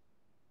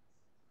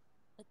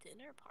 A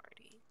dinner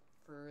party?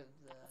 For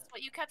the... That's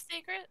what you kept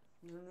secret?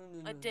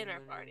 No. A dinner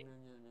party.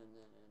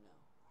 No.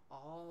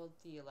 All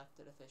the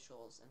elected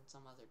officials and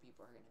some other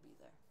people are going to be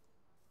there.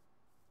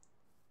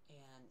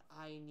 And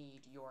I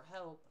need your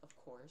help, of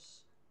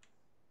course,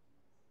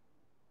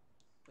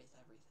 with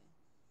everything.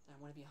 And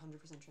I want to be 100%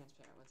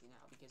 transparent with you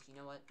now, because you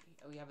know what?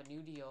 We have a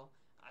new deal.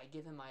 I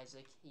give him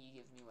Isaac, he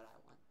gives me what I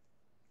want.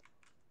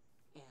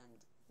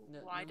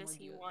 And Why no does more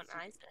he deals. want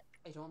Isaac?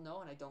 I don't know,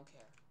 and I don't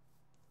care.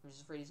 I'm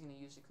just afraid he's going to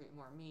use it to create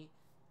more meat.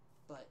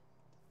 But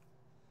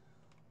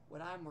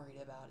what I'm worried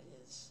about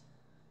is...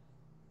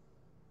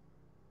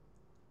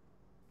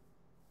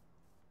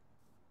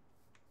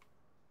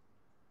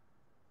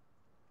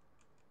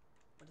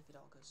 what if it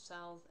all goes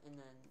south, and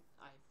then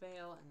I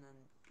fail, and then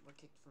we're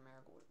kicked from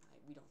Marigold,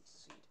 and we don't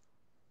succeed?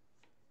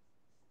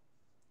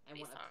 I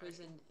want a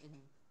prison, and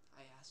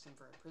I asked him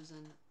for a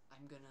prison.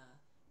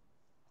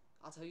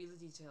 I'll tell you the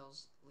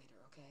details later,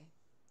 okay?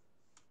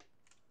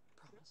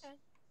 Promise. Okay.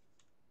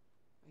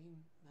 Are you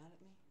mad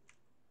at me?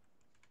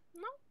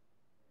 No.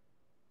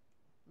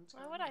 What's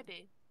Why going would on? I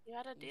be? You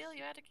had a You deal.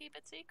 You se- had to keep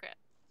it secret.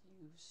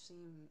 You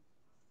seem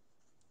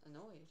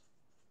annoyed.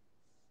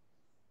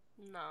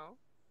 No.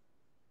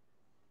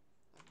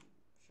 Are you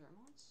sure,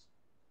 Moss?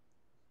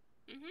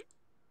 Mhm.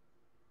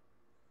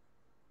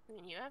 I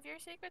mean, you have your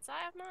secrets. I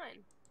have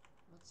mine.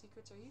 What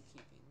secrets are you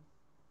keeping?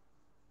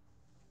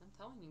 I'm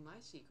telling you my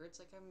secrets,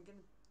 like I'm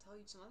gonna tell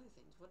you some other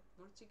things.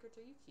 What secrets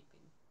are you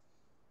keeping?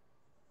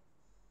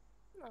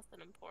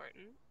 Nothing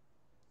important.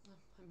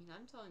 I mean,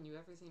 I'm telling you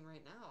everything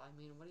right now. I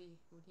mean, what do you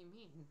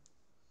mean?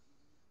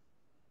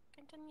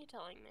 Continue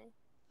telling me.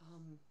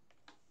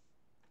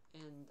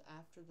 And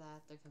after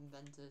that, the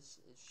Conventus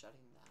is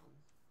shutting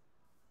down.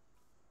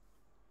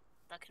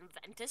 The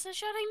Conventus is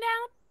shutting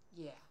down?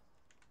 Yeah.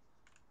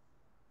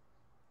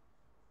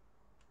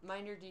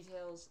 Minor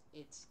details,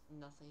 it's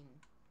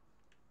nothing.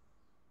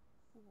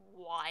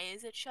 Why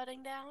is it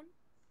shutting down?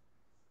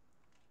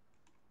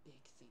 Big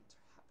things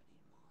are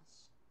happening,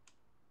 Moss.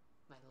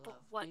 My But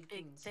love, what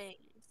big things?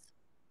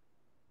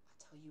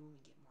 I'll tell you when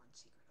we get more in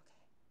secret, okay?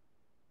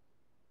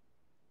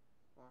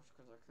 Well,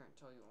 because I can't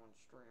tell you on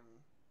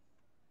stream.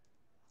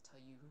 I'll tell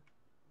you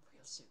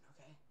real soon,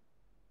 okay?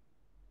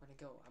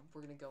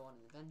 We're gonna go on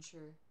an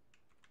adventure,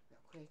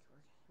 real quick.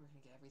 We're gonna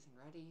get everything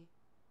ready.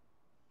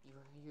 You're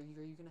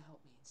gonna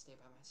help me and stay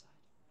by my side.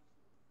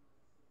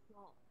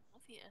 Well,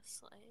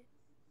 obviously.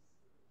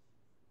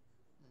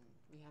 And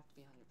we have to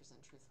be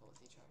 100% truthful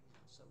with each other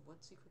now. So,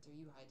 what secrets are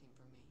you hiding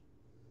from me?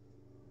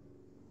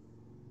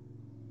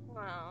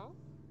 Well,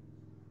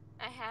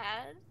 I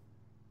had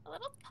a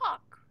little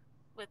talk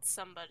with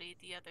somebody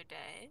the other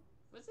day.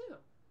 With who?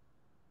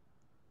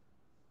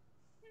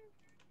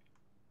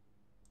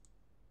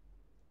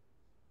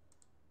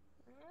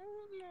 I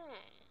don't know.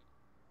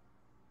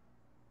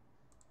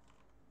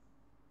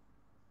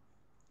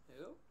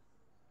 Who?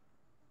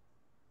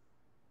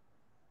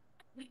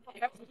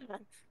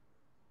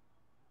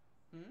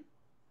 Hmm?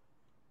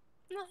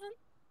 Nothing.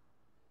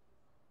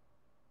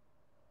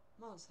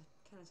 Moss, I'm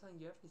kind of telling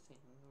you everything.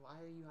 Why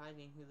are you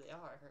hiding who they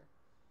are?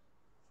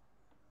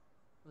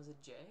 Was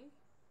it Jay?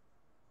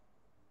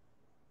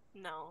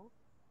 No.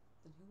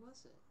 Then who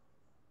was it?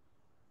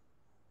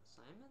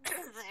 Simon?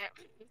 There.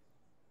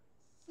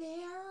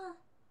 There?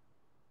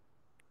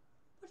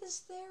 What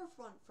does there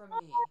want from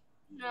me?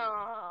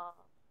 No.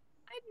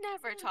 I'd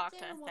never What talk did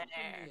to there want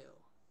from Thayer. you?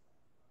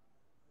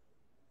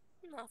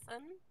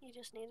 Nothing. He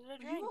just needed a Are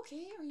drink. you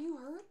okay? Are you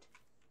hurt?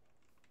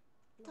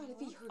 God, if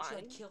he No, hurts you, fine.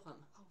 I'd kill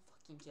him. I'll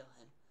fucking kill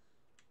him.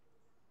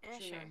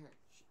 Show you Asher, right here.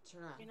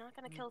 Turn around. you're not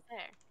gonna kill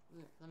Thayer.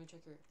 Here, let me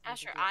check your.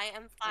 Asher, I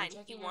am fine. He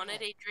checking your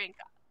wanted head. a drink.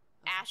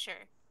 Okay.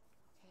 Asher,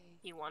 Okay.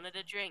 he wanted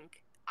a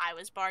drink. I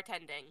was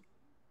bartending.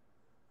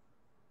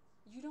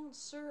 You don't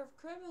serve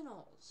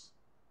criminals.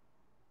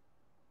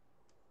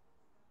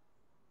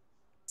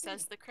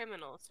 Says the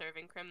criminal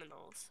serving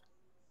criminals.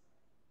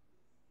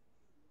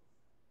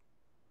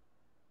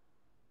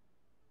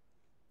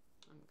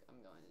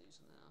 I'm going to do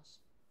something else.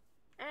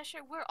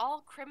 Asher, we're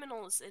all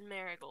criminals in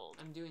Marigold.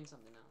 I'm doing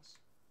something else.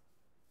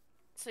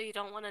 So you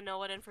don't want to know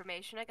what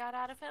information I got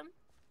out of him?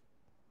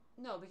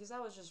 No, because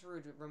that was just a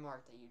rude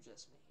remark that you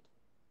just made.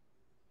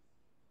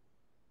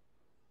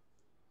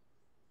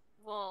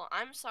 Well,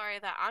 I'm sorry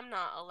that I'm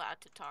not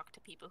allowed to talk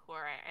to people who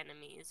are our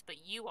enemies,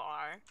 but you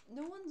are.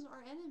 No one's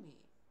our enemy.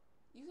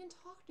 You can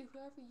talk to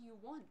whoever you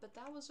want, but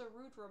that was a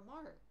rude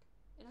remark.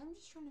 And I'm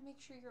just trying to make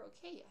sure you're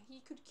okay.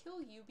 He could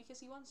kill you because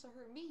he wants to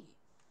hurt me.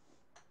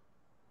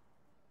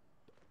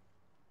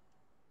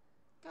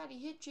 God, he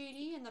hit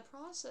JD in the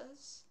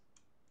process.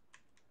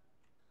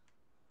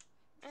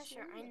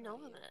 Asher, I know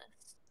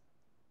this.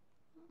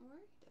 I'm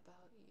worried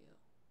about you.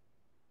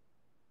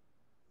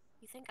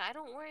 You think I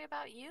don't worry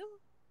about you?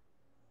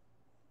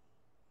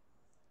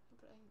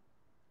 But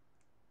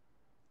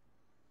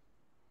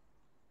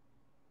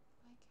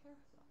I care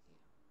about you.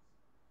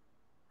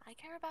 I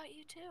care about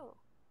you too.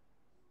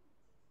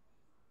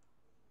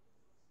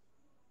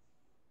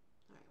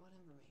 Alright, what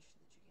information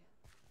did you get?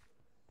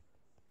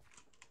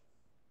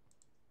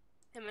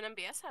 Him and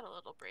MBS had a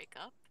little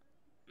breakup,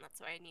 and that's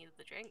why I needed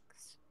the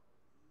drinks.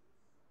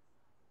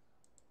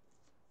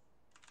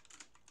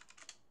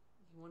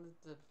 He wanted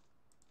the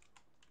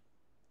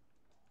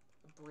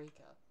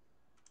breakup.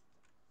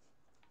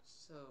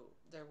 So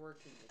they're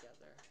working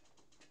together.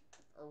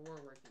 Or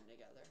we're working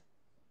together.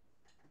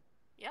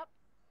 Yep.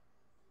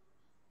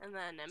 And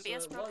then So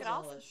MBS it broke was it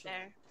off all a with sham.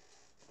 there.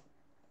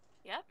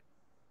 Yep.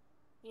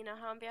 You know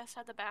how MBS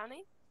had the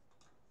bounty?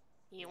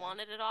 He Yeah.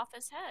 wanted it off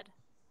his head.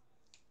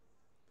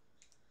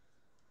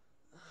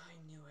 I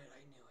knew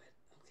it.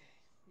 Okay,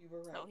 you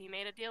were right. So he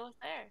made a deal with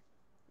there.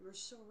 You were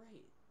so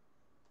right.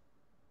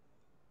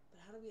 But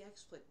how do we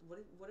exploit? What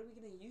are we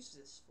gonna use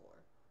this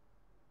for?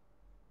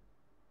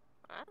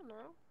 I don't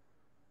know.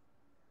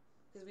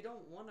 Because we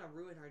don't want to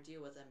ruin our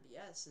deal with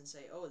MBS and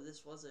say, oh,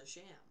 this was a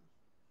sham.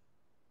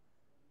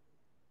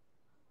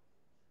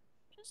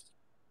 Just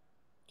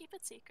keep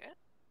it secret.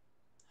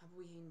 How about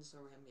we aim this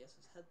over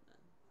MBS's head then?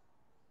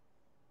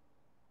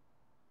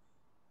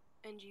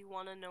 And you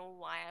want to know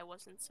why I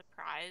wasn't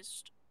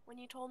surprised when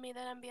you told me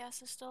that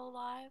MBS is still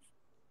alive?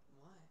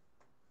 Why?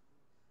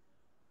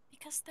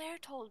 Because Thayer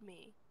told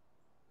me.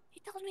 He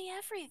told me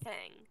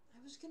everything.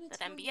 I was gonna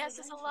That tell you MBS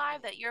is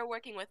alive, eventually. that you're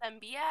working with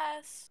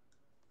MBS.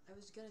 I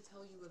was gonna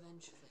tell you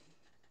eventually.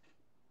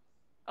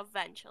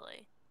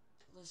 Eventually.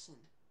 Listen,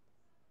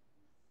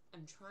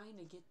 I'm trying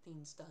to get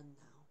things done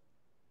now.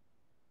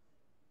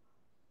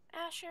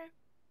 Asher,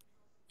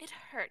 it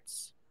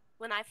hurts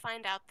when I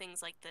find out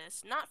things like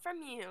this. Not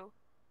from you,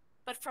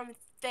 but from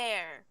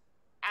Thayer,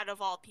 out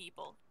of all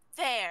people.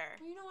 Thayer.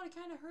 Well, you know what? It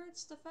kind of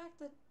hurts the fact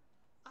that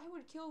I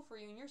would kill for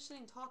you, and you're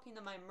sitting talking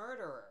to my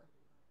murderer.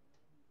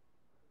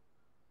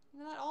 You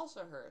know, that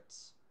also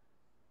hurts.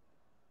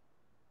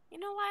 You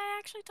know why I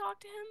actually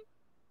talked to him?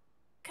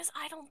 Because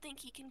I don't think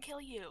he can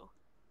kill you.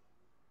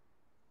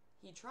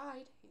 He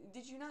tried.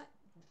 Did you not?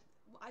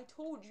 I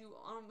told you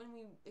when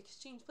we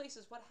exchanged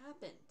places what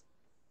happened.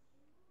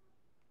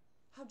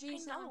 How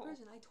Jay's not in know.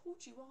 prison. I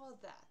told you all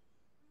of that.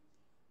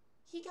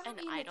 He got And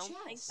me in I the don't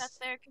think that chest.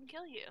 Thayer can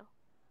kill you.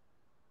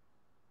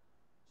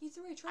 He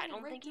threw a I trident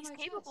don't right think through he's my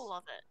capable chest.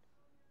 of it.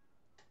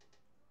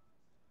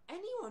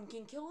 Anyone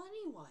can kill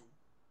anyone.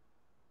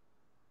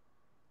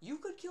 You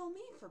could kill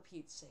me, for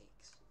Pete's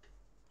sakes.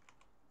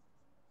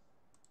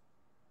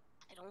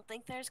 I don't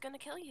think Thayer's gonna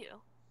kill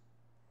you.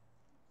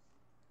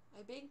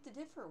 I beg to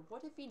differ.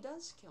 What if he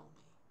does kill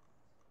me?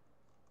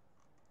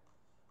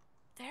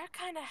 Thayer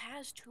kinda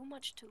has too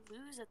much to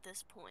lose at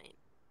this point.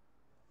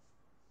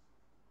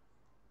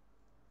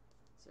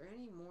 Is there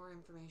any more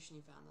information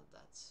you found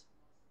that's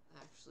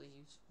actually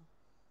useful?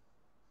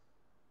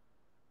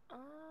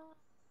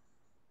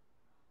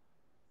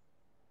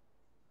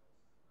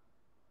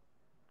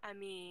 I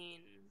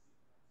mean,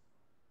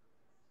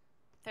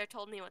 Thayer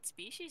told me what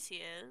species he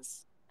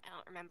is. I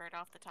don't remember it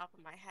off the top of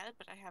my head,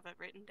 but I have it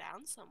written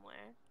down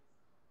somewhere.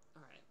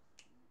 Alright.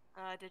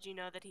 Did you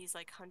know that he's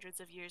like hundreds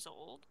of years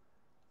old?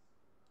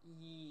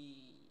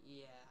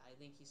 Yeah, I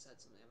think he said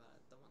something about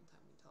it the one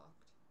time we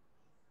talked.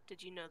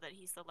 Did you know that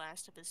he's the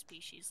last of his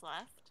species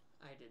left?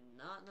 I did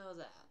not know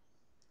that.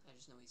 I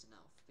just know he's an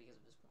elf because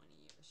of his pointy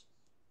ears.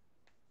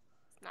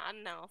 It's not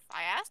an elf.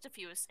 I asked if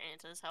he was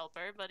Santa's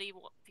helper, but he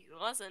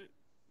wasn't.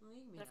 Well,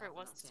 you can be Whatever it an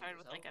elf, was, not it started Santa's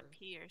with like a helper.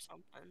 P or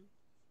something.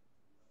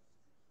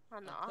 Oh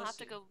no, A I'll have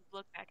to pussy. go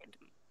look back into.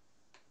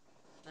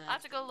 Nah, I'll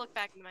have to go look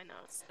back into my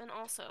notes. And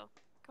also,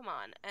 come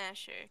on,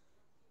 Asher.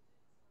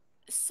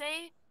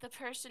 Say the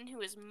person who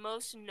is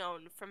most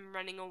known from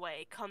running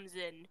away comes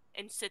in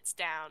and sits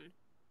down,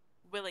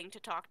 willing to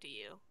talk to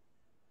you.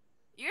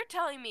 You're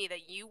telling me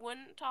that you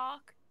wouldn't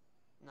talk?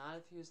 Not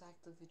if he was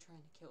actively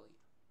trying to kill you.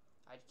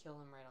 I'd kill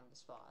him right on the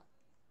spot.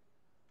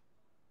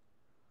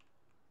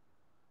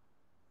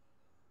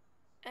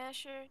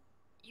 Asher,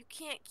 you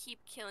can't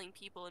keep killing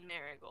people in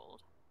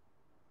Marigold.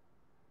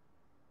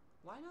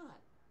 Why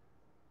not?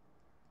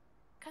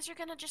 Because you're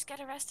gonna just get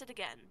arrested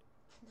again.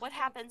 What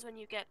happens when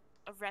you get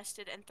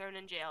arrested and thrown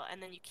in jail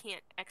and then you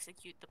can't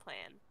execute the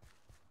plan?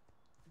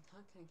 I'm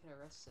not gonna get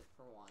arrested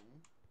for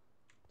one.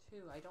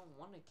 Two, I don't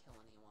want to kill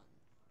anyone.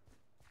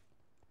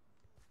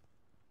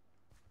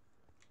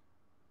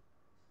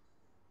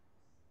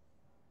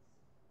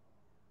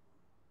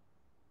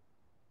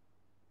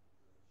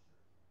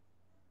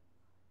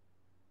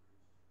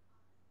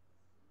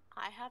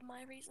 I have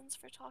my reasons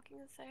for talking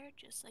with Thayer,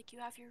 just like you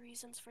have your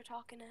reasons for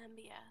talking to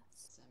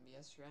MBS. Is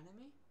MBS your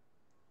enemy?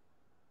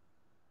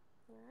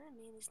 I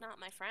mean, he's not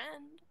my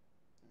friend.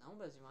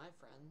 Nobody's my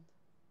friend.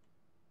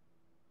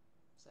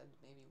 Said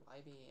maybe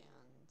YB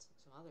and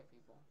some other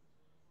people.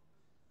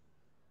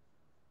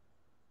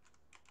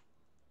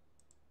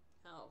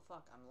 Oh,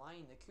 fuck, I'm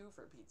lying to Koo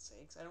for Pete's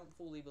sakes. I don't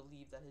fully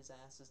believe that his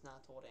ass has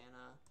not told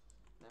Anna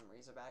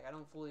memories are back. I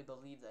don't fully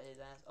believe that his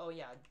ass... Oh,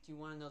 yeah, do you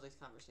want to know this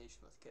conversation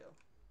with Koo?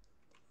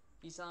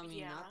 He's telling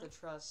me not to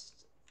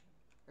trust...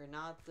 Or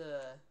not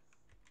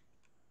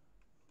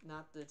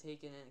to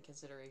take into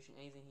consideration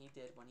anything he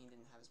did when he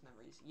didn't have his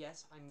memories.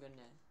 Yes, I'm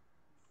gonna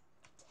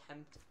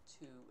attempt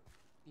to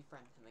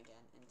befriend him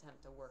again and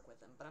attempt to work with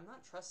him, but I'm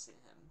not trusting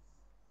him.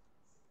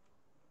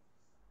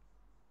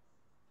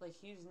 Like,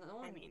 he's no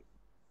one... I mean...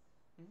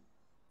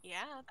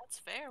 Yeah, that's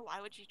fair.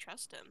 Why would you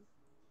trust him?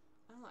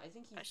 I don't know, I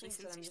think he Especially thinks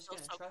that since I'm he's just still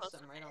gonna so trust close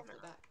him with right off the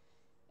Anna. bat.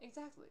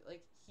 Exactly,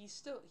 like, he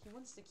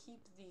wants to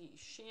keep the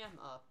sham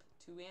up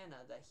to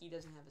Anna that he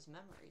doesn't have his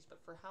memories,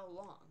 but for how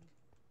long?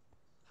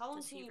 How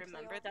long Does can he you play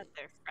remember off that it?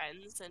 they're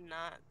friends and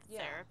not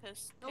Yeah.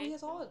 therapists? No, he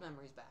has all his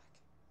memories back.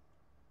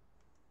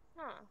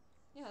 Huh.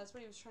 Yeah, that's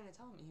what he was trying to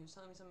tell me. He was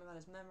telling me something about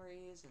his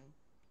memories and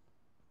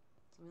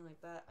something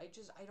like that.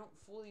 I don't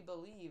fully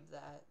believe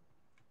that.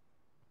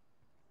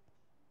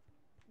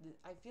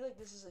 I feel like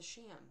this is a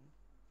sham.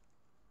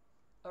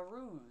 A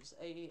ruse.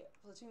 A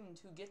platoon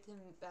to get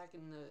him back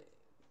in the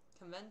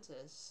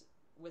Conventus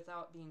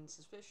without being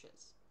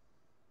suspicious.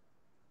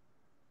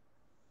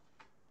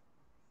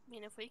 I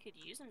mean, if we could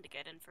use him to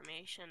get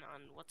information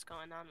on what's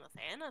going on with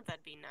Anna,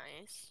 that'd be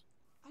nice.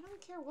 I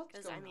don't care what's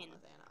 'Cause, going I mean, on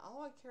with Anna.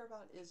 All I care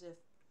about is if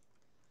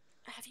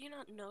have you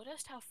not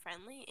noticed how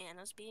friendly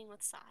Anna's being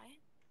with Sai?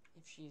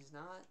 she's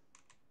not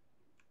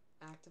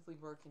actively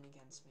working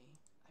against me.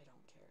 I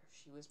don't care.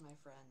 She was my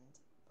friend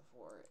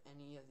before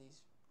any of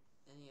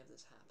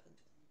this happened.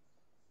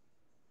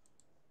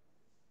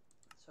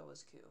 So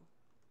was Ku.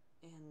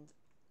 And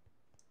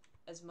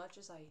as much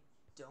as I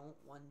don't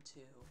want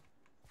to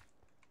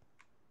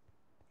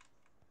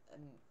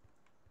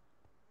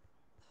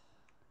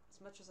as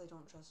much as I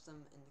don't trust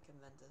them in the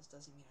Conventus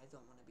doesn't mean I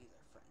don't want to be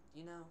their friend,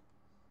 you know?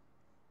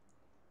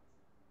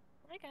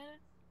 I get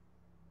it.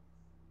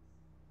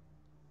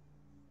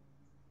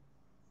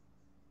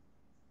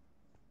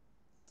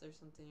 Is there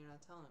something you're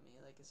not telling me?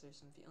 Like, is there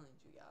some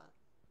feelings you got?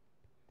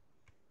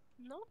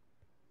 Nope.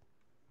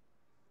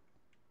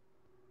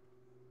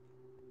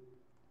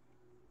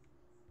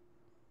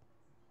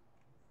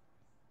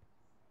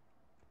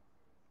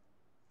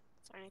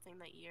 Is there anything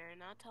that you're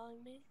not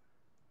telling me?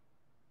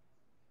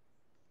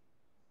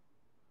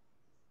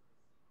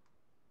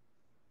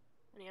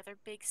 Any other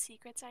big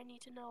secrets I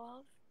need to know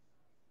of?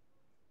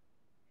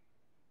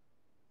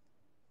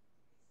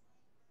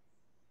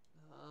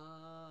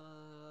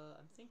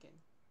 I'm thinking.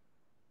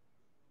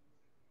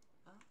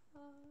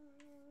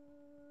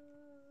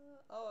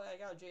 Oh, I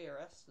got Jay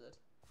arrested.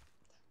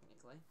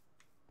 Technically.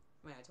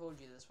 I mean, I told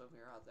you this when we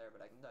were out there,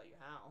 but I can tell you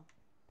how.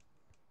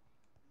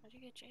 How'd you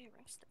get Jay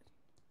arrested?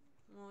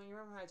 Well, you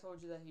remember how I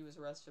told you that he was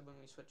arrested when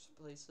we switched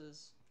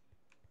places?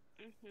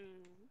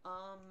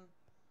 Mm-hmm.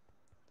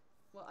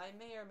 Well, I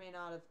may or may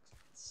not have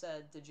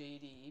said to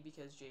JD,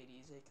 because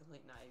JD is a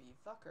complete naive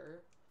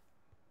fucker,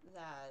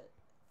 that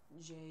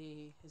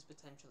Jay is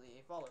potentially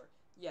a follower.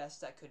 Yes,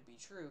 that could be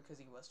true, because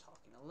he was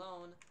talking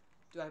alone.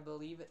 Do I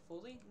believe it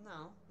fully?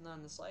 No, not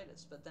in the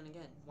slightest. But then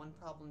again, one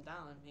problem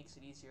down makes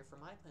it easier for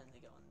my plan to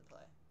go into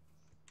play.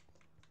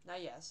 Now,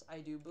 yes, I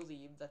do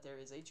believe that there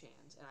is a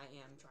chance, and I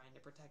am trying to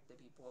protect the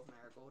people of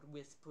Marigold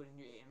with putting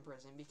Jay in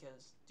prison,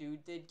 because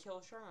dude did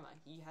kill Sharma.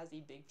 He has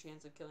a big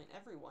chance of killing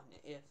everyone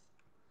if,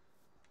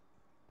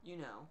 you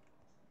know,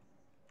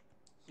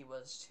 he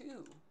was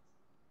to,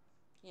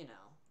 you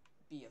know,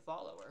 be a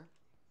follower.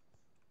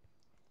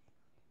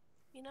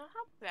 You know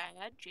how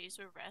bad Jay's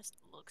arrest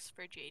looks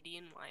for JD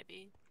and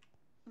YB?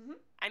 Mm-hmm.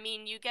 I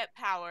mean, you get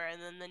power,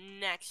 and then the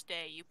next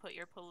day you put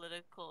your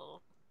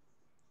political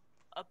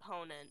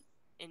opponent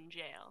in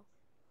jail.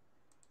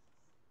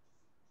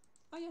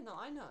 Oh yeah, no,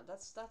 I know.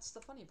 That's the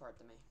funny part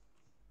to me.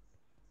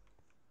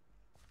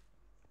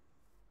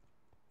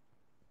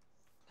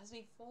 Because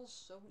he falls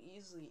so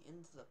easily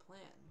into the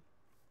plan.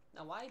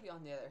 Now, YB,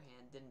 on the other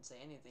hand, didn't say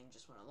anything,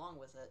 just went along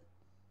with it.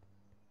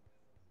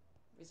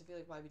 Because I feel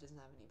like YB doesn't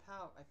have any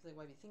power. I feel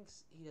like YB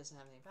thinks he doesn't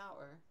have any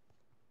power.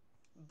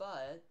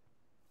 But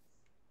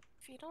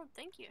If you don't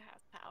think you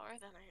have power,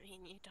 then I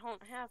mean, you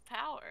don't have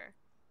power.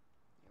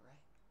 you're right.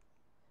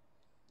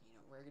 You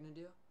know what we're gonna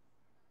do?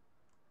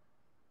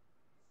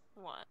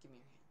 What? Give me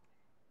your hand.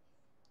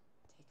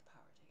 Take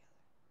power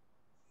together.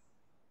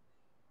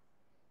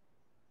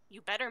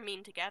 You better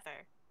mean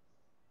together.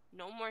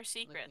 No more Look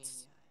me in secrets.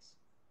 the eyes.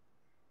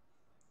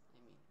 I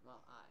mean,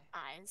 well,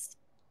 Eyes.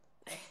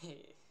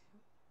 Hey.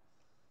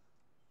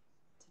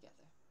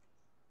 Together.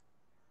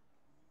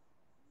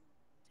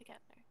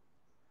 Together.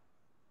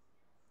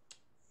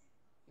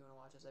 You wanna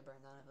watch as I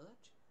burn down a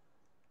village?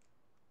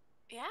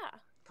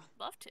 Yeah. Come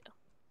on. Love to.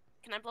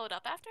 Can I blow it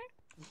up after?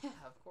 Yeah,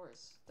 of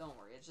course. Don't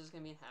worry, it's just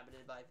gonna be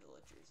inhabited by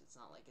villagers. It's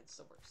not like it's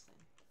the worst thing.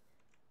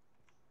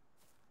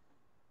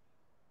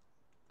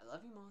 I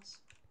love you, Moss.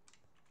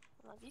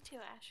 I love you too,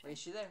 Asher. Wait, is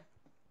she there?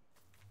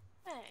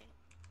 Hey.